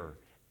fear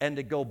and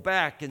to go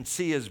back and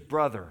see his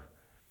brother.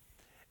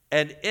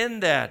 And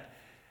in that,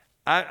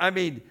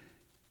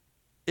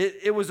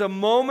 it was a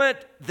moment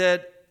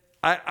that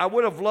I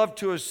would have loved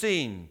to have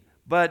seen.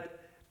 But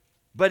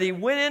he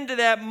went into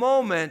that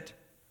moment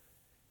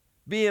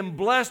being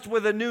blessed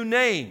with a new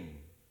name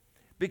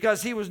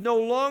because he was no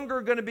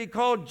longer going to be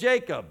called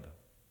Jacob.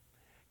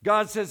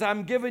 God says,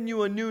 I'm giving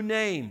you a new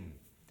name.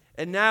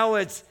 And now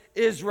it's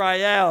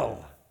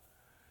Israel.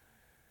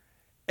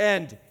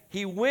 And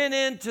he went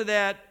into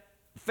that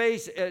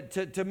face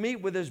to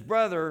meet with his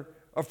brother,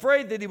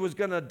 afraid that he was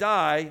going to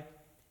die,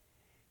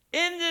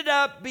 ended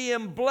up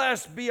being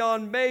blessed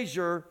beyond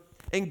measure,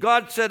 and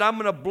God said, I'm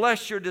going to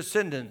bless your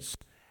descendants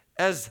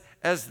as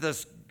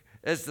this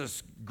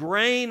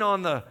grain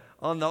on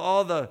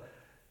all the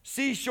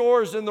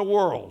seashores in the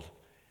world.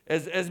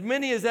 As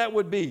many as that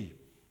would be,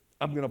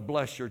 I'm going to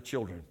bless your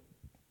children.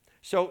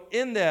 So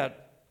in that,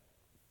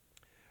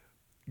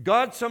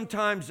 God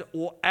sometimes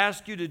will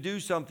ask you to do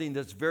something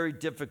that's very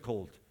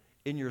difficult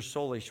in your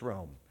soulish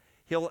realm.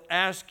 He'll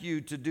ask you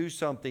to do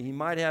something. He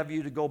might have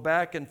you to go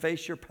back and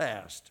face your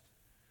past,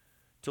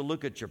 to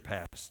look at your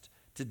past,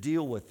 to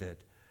deal with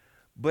it.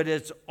 But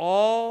it's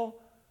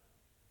all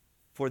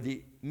for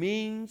the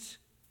means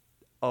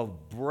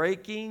of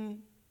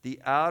breaking the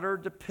outer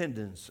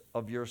dependence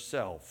of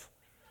yourself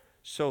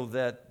so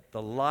that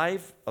the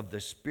life of the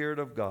Spirit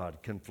of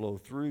God can flow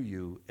through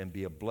you and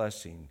be a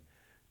blessing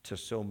to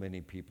so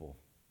many people.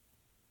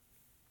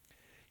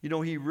 You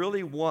know, He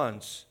really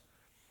wants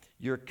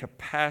your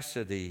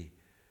capacity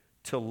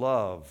to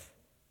love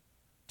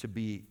to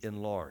be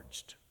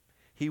enlarged.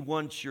 He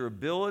wants your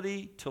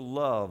ability to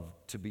love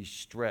to be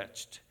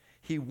stretched.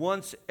 He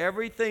wants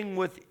everything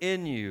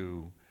within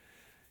you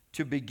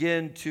to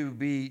begin to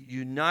be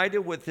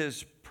united with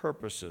His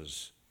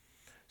purposes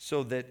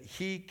so that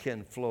He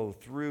can flow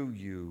through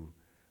you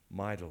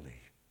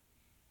mightily.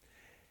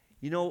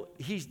 You know,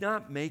 He's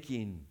not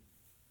making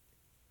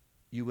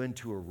you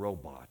into a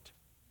robot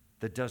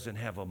that doesn't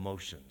have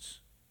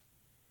emotions.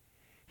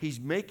 He's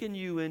making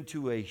you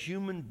into a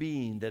human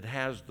being that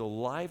has the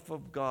life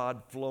of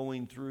God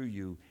flowing through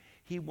you.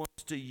 He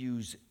wants to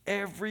use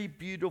every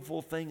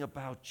beautiful thing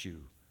about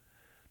you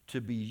to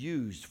be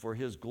used for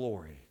His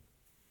glory,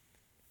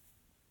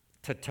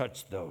 to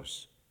touch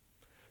those.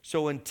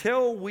 So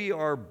until we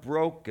are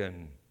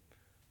broken,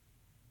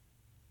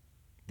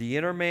 the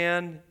inner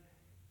man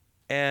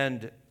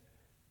and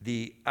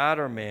the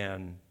outer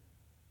man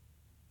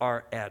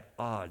are at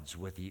odds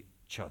with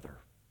each other.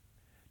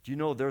 Do you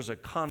know there's a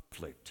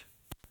conflict?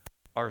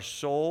 Our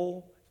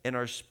soul and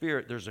our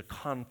spirit, there's a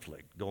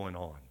conflict going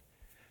on.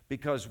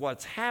 Because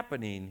what's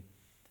happening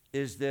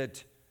is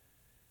that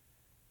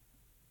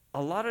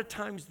a lot of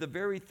times the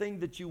very thing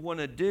that you want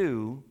to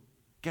do,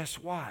 guess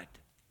what?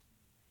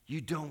 You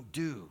don't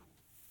do.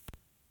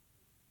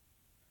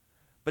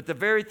 But the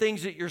very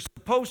things that you're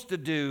supposed to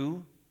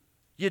do,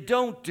 you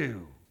don't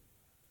do.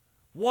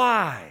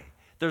 Why?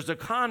 There's a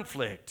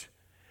conflict.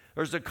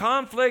 There's a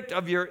conflict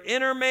of your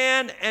inner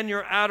man and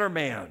your outer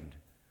man.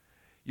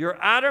 Your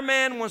outer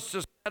man wants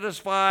to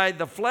satisfy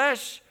the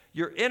flesh.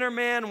 Your inner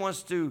man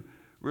wants to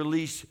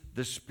release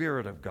the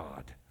Spirit of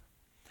God.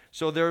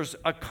 So there's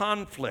a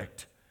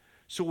conflict.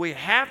 So we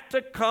have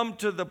to come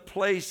to the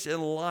place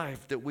in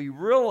life that we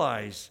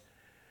realize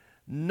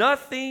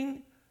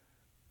nothing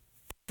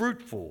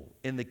fruitful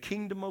in the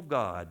kingdom of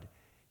God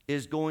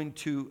is going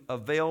to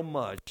avail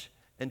much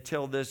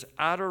until this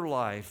outer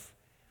life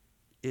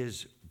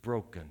is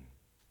broken.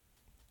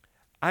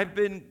 I've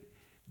been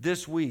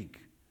this week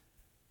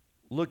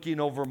looking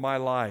over my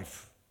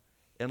life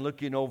and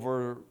looking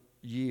over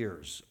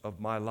years of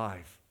my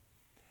life.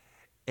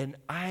 And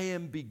I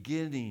am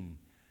beginning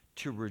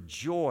to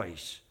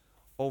rejoice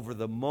over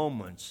the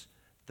moments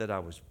that I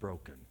was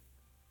broken.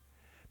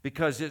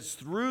 Because it's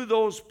through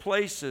those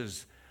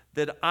places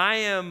that I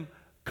am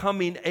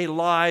coming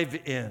alive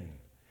in.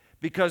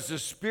 Because the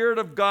Spirit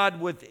of God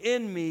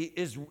within me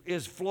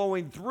is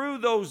flowing through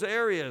those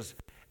areas.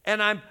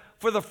 And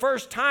for the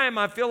first time,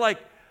 I feel like,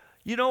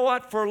 you know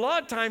what? For a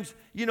lot of times,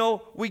 you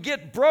know, we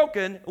get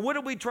broken. What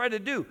do we try to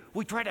do?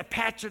 We try to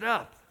patch it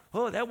up.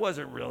 Oh, that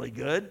wasn't really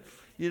good.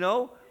 You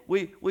know,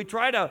 we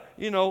try to,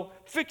 you know,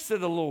 fix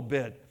it a little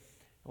bit.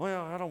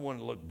 Well, I don't want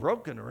to look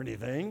broken or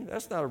anything.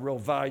 That's not a real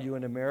value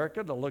in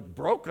America, to look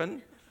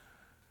broken.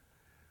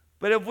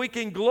 But if we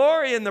can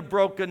glory in the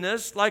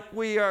brokenness like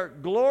we are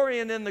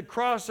glorying in the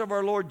cross of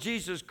our Lord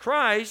Jesus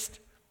Christ,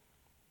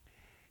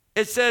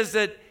 it says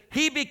that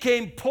He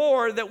became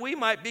poor that we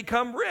might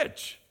become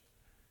rich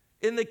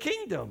in the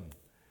kingdom.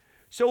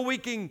 So we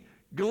can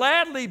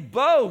gladly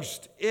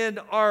boast in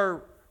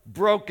our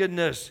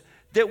brokenness,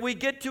 that we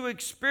get to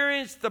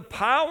experience the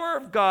power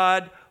of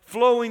God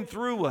flowing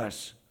through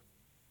us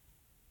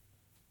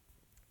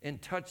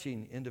and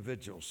touching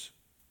individuals.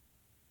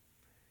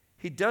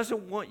 He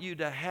doesn't want you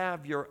to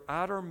have your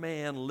outer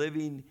man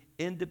living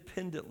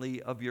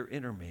independently of your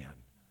inner man.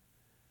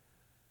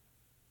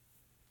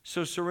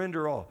 So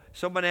surrender all.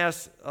 Someone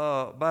asked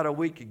about a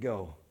week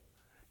ago,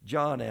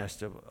 John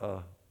asked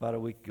about a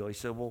week ago, he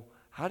said, well,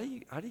 how do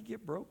you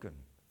get broken?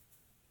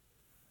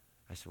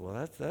 I said,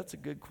 well, that's a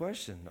good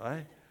question.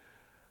 I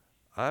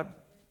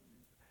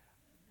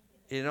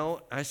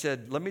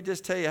said, let me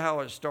just tell you how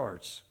it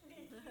starts.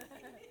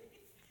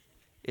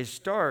 It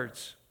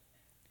starts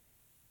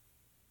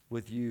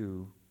with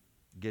you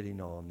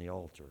getting on the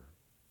altar.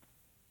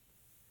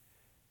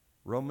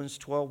 Romans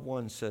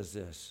 12:1 says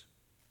this,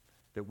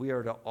 that we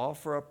are to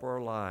offer up our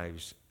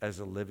lives as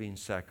a living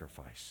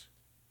sacrifice,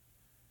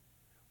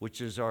 which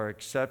is our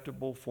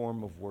acceptable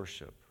form of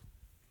worship.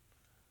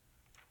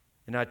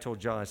 And I told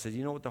John, I said,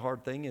 you know what the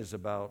hard thing is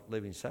about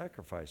living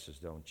sacrifices,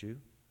 don't you?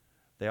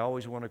 They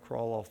always want to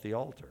crawl off the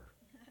altar.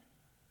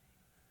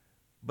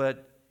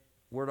 But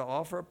we're to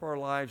offer up our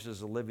lives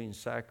as a living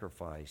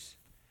sacrifice,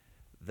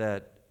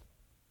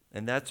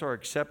 and that's our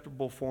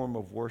acceptable form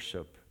of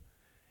worship.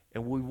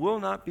 And we will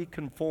not be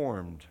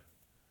conformed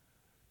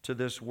to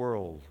this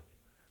world,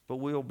 but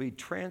we will be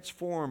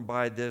transformed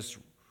by this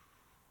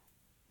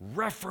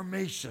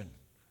reformation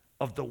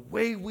of the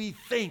way we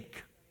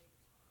think,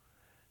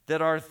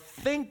 that our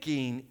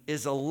thinking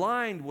is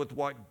aligned with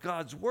what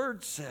God's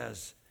Word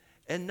says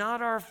and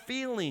not our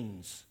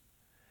feelings.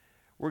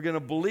 We're going to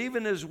believe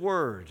in His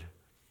Word,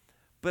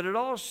 but it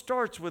all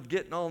starts with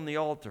getting on the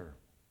altar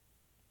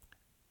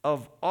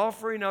of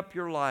offering up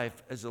your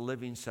life as a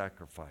living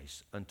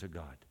sacrifice unto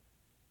God.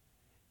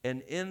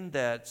 And in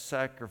that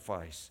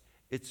sacrifice,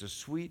 it's a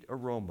sweet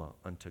aroma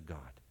unto God.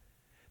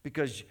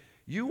 Because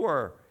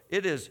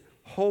it is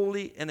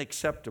holy and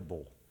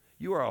acceptable.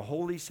 You are a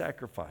holy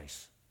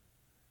sacrifice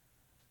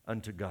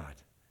unto God.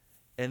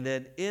 And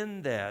then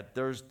in that,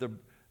 there's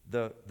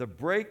the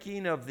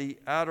breaking of the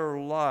outer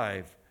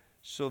life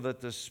so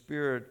that the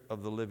Spirit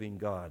of the living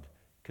God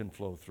can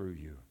flow through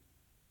you.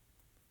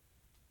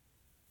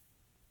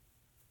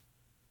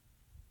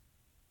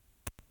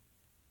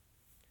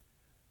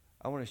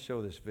 I want to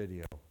show this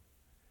video.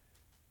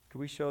 Can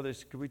we show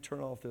this? Can we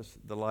turn off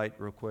the light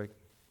real quick?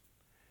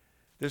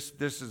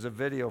 This is a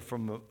video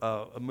from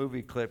a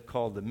movie clip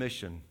called The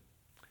Mission.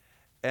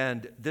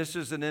 And this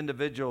is an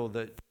individual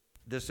that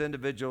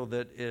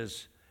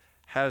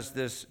has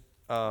this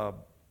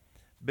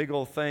big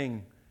old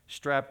thing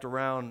strapped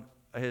around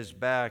his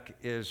back.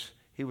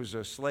 He was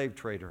a slave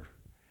trader.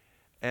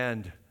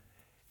 And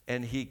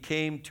he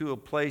came to a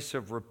place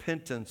of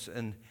repentance,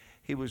 and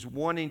he was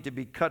wanting to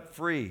be cut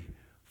free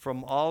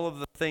from all of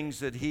the things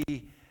that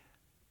he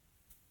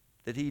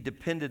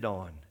depended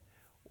on,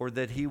 or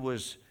that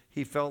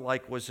he felt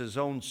like was his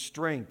own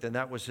strength, and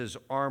that was his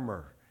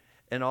armor.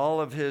 And all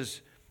of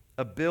his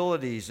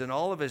abilities and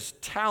all of his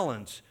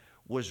talents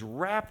was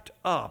wrapped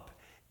up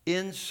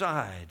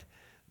inside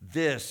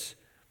this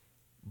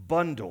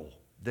bundle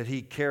that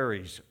he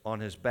carries on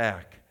his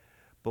back.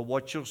 But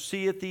what you'll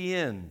see at the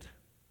end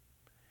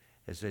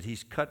is that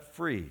he's cut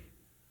free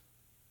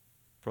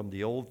from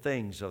the old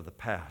things of the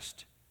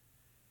past.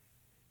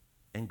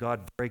 And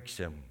God breaks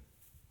him.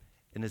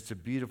 And it's a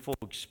beautiful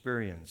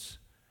experience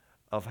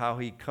of how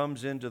he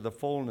comes into the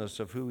fullness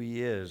of who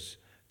he is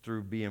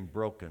through being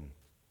broken.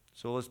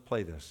 So let's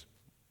play this.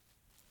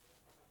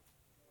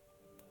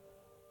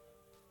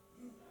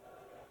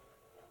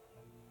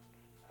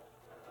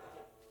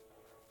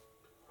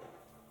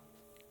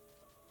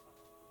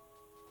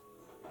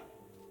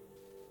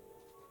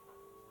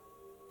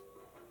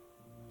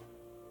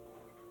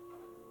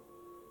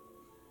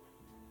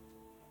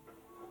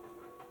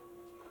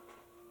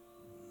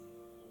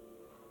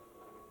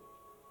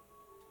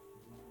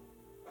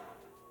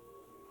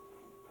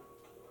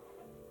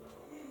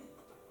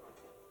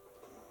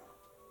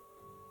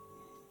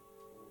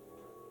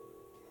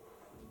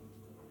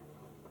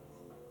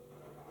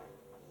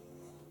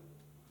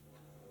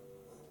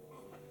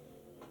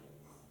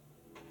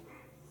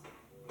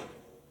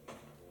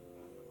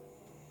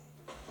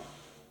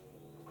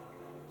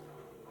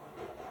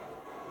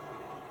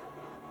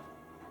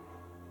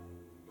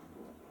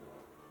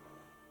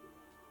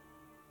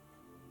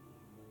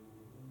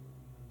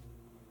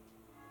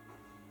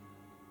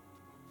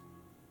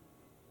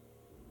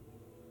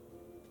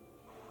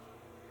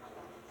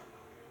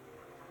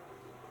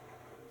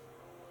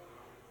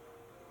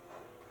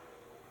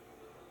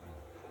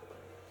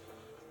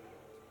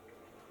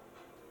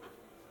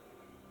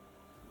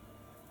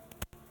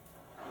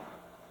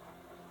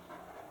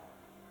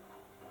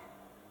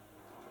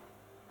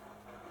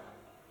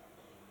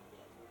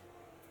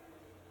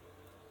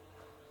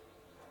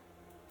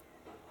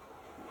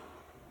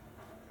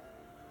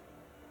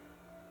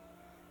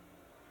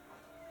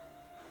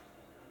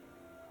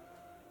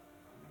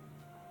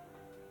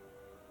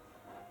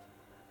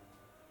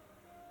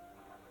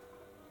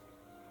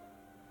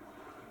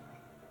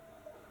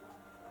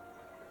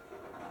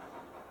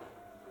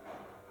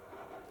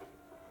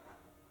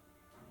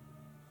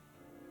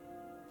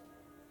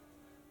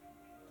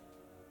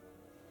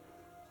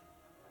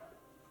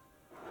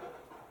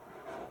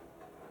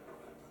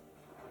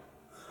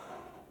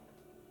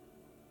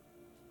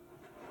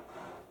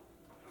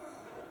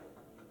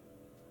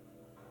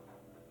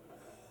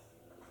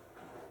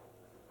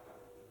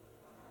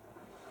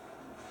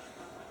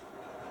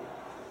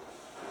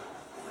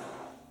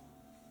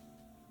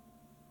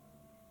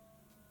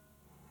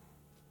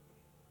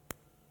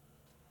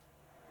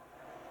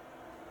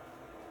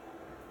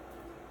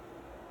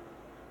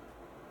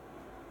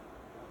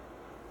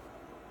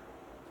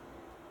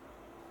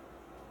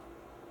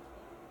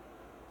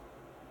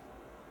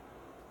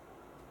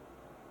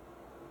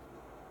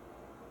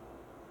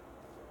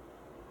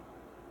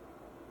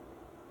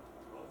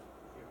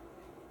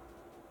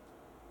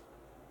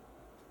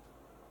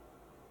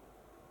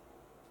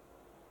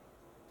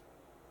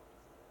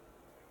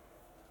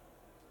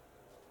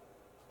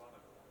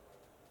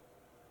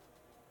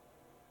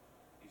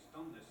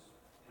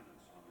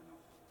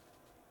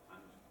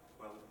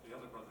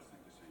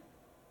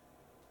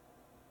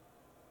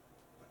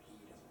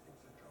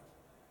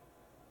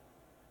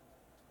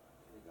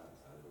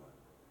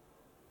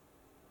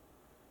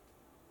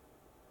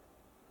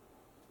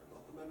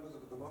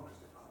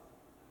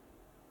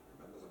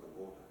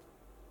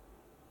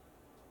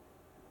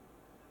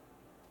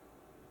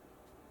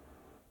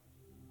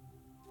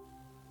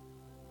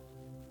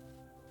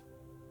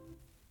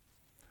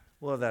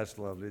 Well, that's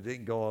lovely. It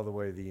didn't go all the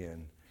way to the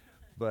end.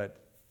 But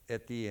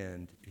at the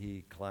end,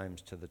 he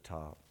climbs to the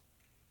top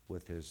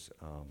with his,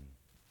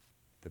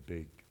 the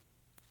big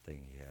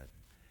thing he had.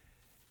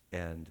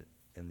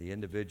 And the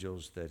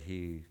individuals that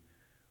he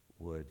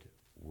would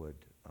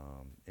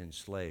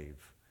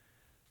enslave,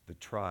 the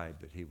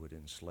tribe that he would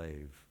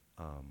enslave,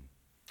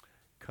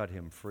 cut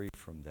him free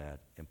from that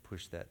and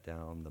pushed that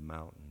down the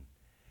mountain.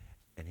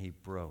 And he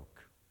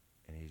broke,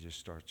 and he just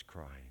starts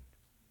crying.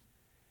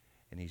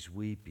 And he's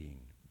weeping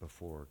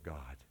before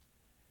God.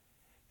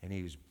 And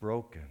he was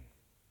broken.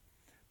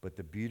 But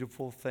the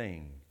beautiful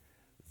thing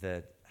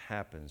that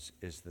happens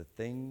is the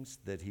things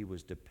that he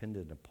was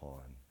dependent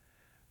upon,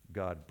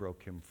 God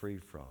broke him free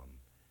from,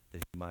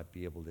 that he might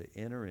be able to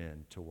enter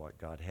into what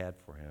God had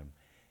for him.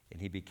 And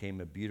he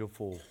became a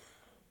beautiful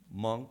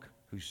monk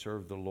who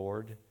served the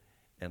Lord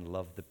and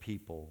loved the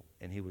people.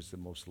 And he was the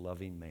most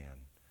loving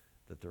man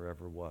that there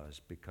ever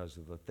was, because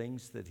of the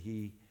things that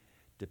he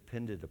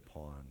depended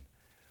upon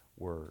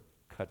were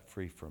cut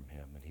free from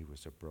him, and he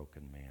was a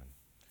broken man.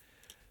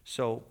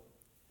 So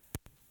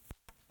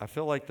I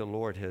feel like the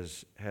Lord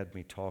has had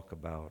me talk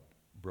about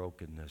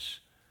brokenness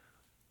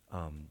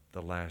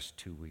the last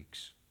 2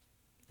 weeks.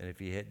 And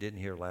if you didn't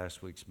hear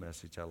last week's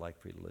message, I'd like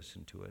for you to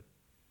listen to it.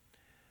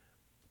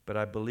 But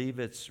I believe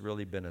it's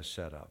really been a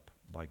setup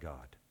by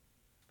God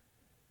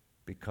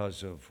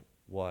because of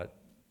what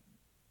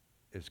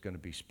is going to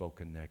be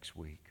spoken next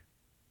week.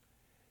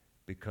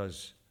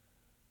 Because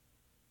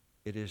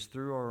it is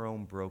through our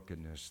own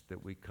brokenness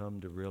that we come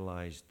to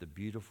realize the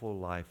beautiful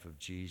life of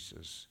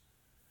Jesus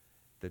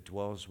that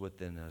dwells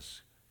within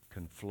us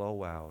can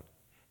flow out,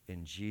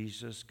 and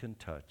Jesus can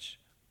touch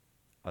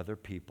other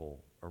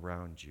people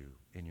around you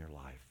in your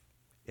life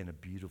in a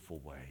beautiful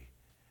way.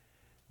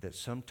 That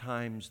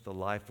sometimes the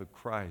life of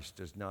Christ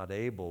is not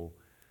able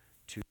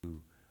to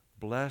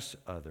bless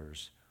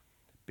others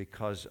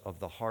because of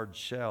the hard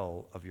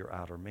shell of your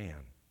outer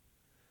man.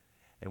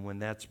 And when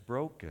that's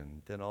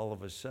broken, then all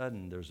of a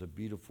sudden there's a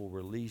beautiful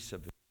release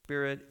of the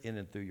Spirit in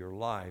and through your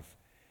life.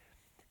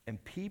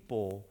 And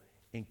people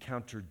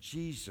encounter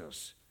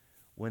Jesus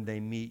when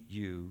they meet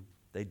you.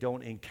 They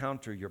don't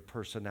encounter your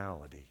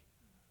personality.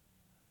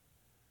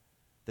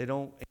 They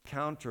don't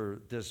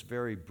encounter this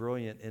very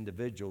brilliant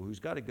individual who's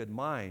got a good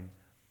mind.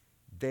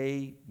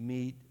 They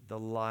meet the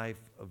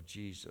life of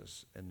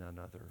Jesus and none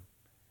other.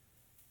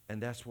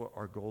 And that's what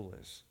our goal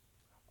is.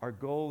 Our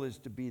goal is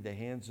to be the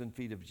hands and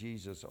feet of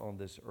Jesus on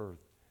this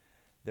earth.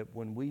 That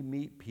when we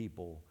meet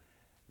people,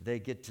 they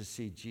get to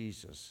see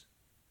Jesus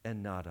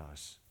and not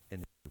us in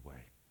any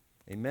way.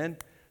 Amen?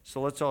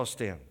 So let's all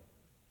stand.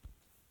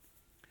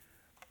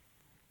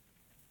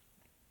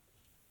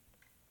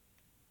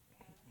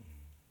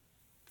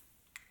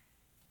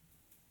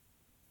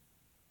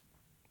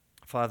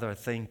 Father, I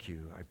thank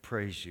you. I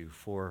praise you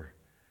for,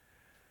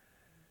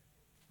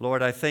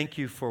 Lord, I thank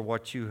you for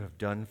what you have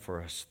done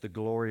for us, the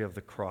glory of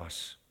the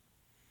cross.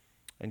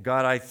 And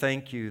God, I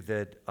thank you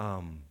that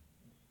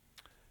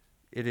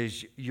it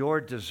is your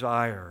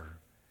desire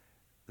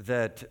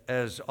that,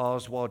 as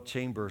Oswald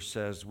Chambers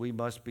says, we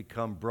must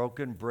become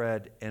broken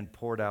bread and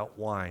poured out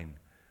wine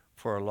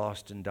for a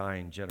lost and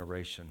dying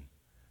generation.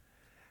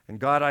 And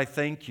God, I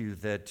thank you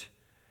that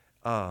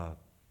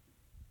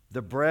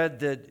the bread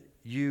that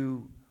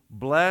you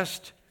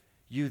blessed,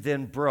 you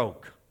then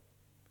broke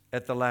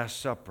at the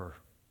Last Supper.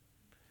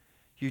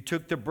 You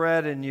took the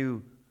bread and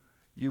you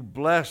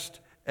blessed,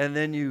 and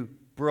then you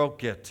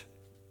broke it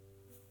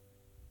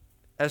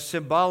as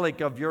symbolic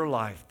of your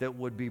life that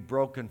would be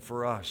broken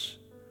for us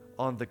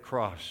on the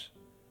cross,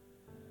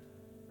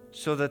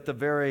 so that the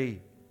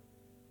very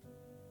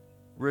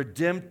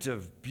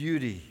redemptive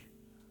beauty,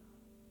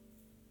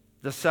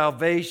 the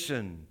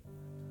salvation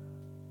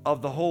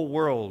of the whole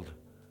world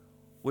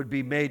would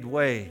be made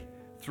way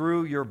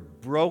through your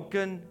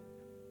broken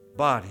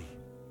body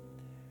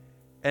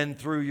and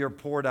through your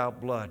poured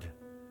out blood.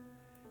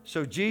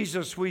 So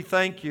Jesus, we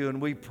thank you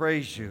and we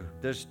praise you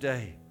this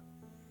day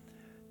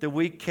that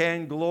we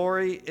can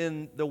glory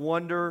in the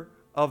wonder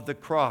of the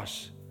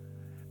cross,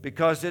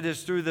 because it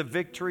is through the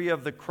victory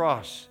of the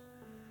cross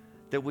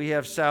that we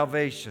have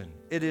salvation.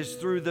 It is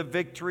through the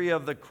victory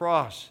of the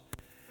cross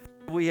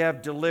that we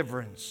have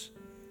deliverance.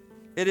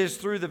 It is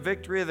through the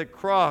victory of the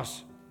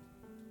cross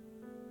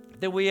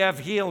that we have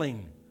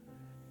healing.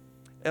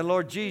 And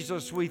Lord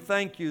Jesus, we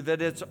thank you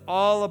that it's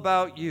all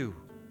about you.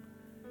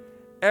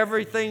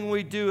 Everything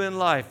we do in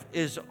life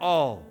is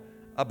all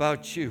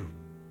about you.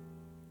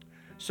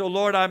 So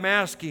Lord, I'm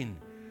asking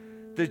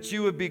that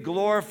you would be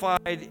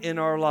glorified in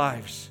our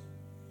lives.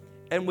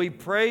 And we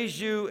praise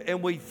you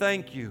and we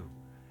thank you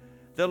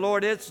that,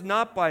 Lord, it's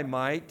not by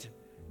might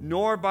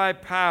nor by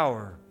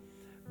power,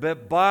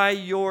 but by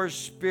your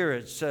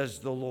Spirit, says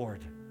the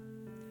Lord.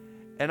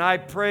 And I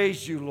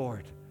praise you,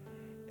 Lord.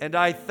 And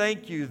I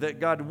thank you that,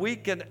 God, we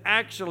can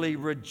actually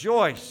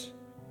rejoice.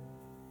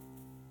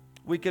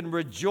 We can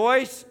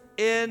rejoice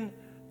in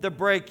the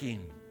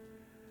breaking,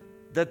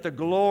 that the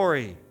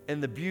glory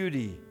and the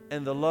beauty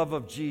and the love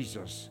of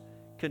Jesus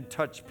can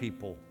touch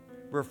people,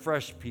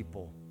 refresh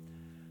people.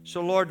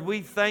 So, Lord,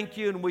 we thank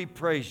you and we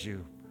praise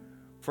you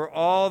for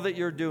all that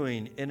you're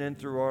doing in and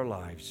through our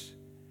lives.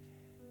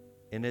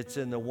 And it's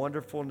in the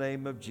wonderful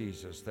name of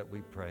Jesus that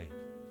we pray.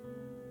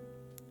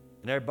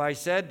 And everybody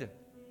said,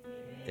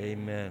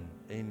 amen.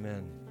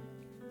 Amen.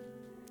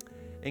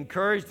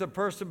 Encourage the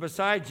person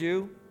beside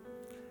you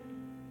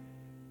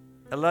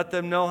and let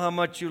them know how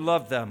much you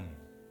love them.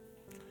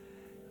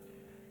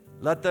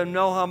 Let them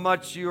know how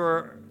much you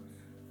are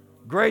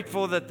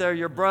grateful that they're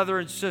your brother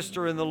and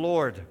sister in the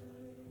Lord.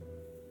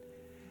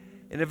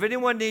 And if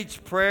anyone needs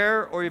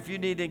prayer or if you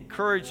need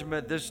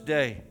encouragement this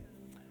day,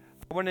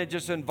 I want to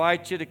just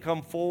invite you to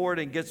come forward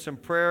and get some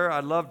prayer.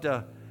 I'd love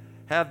to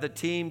have the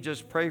team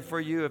just pray for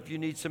you if you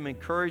need some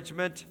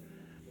encouragement.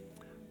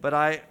 But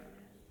I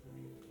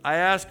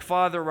ask,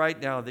 Father, right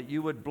now that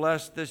you would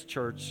bless this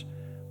church.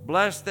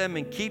 Bless them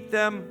and keep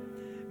them.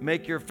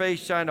 Make your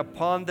face shine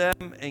upon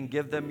them and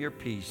give them your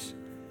peace.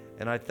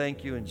 And I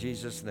thank you in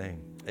Jesus'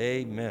 name.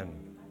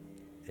 Amen.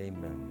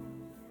 Amen.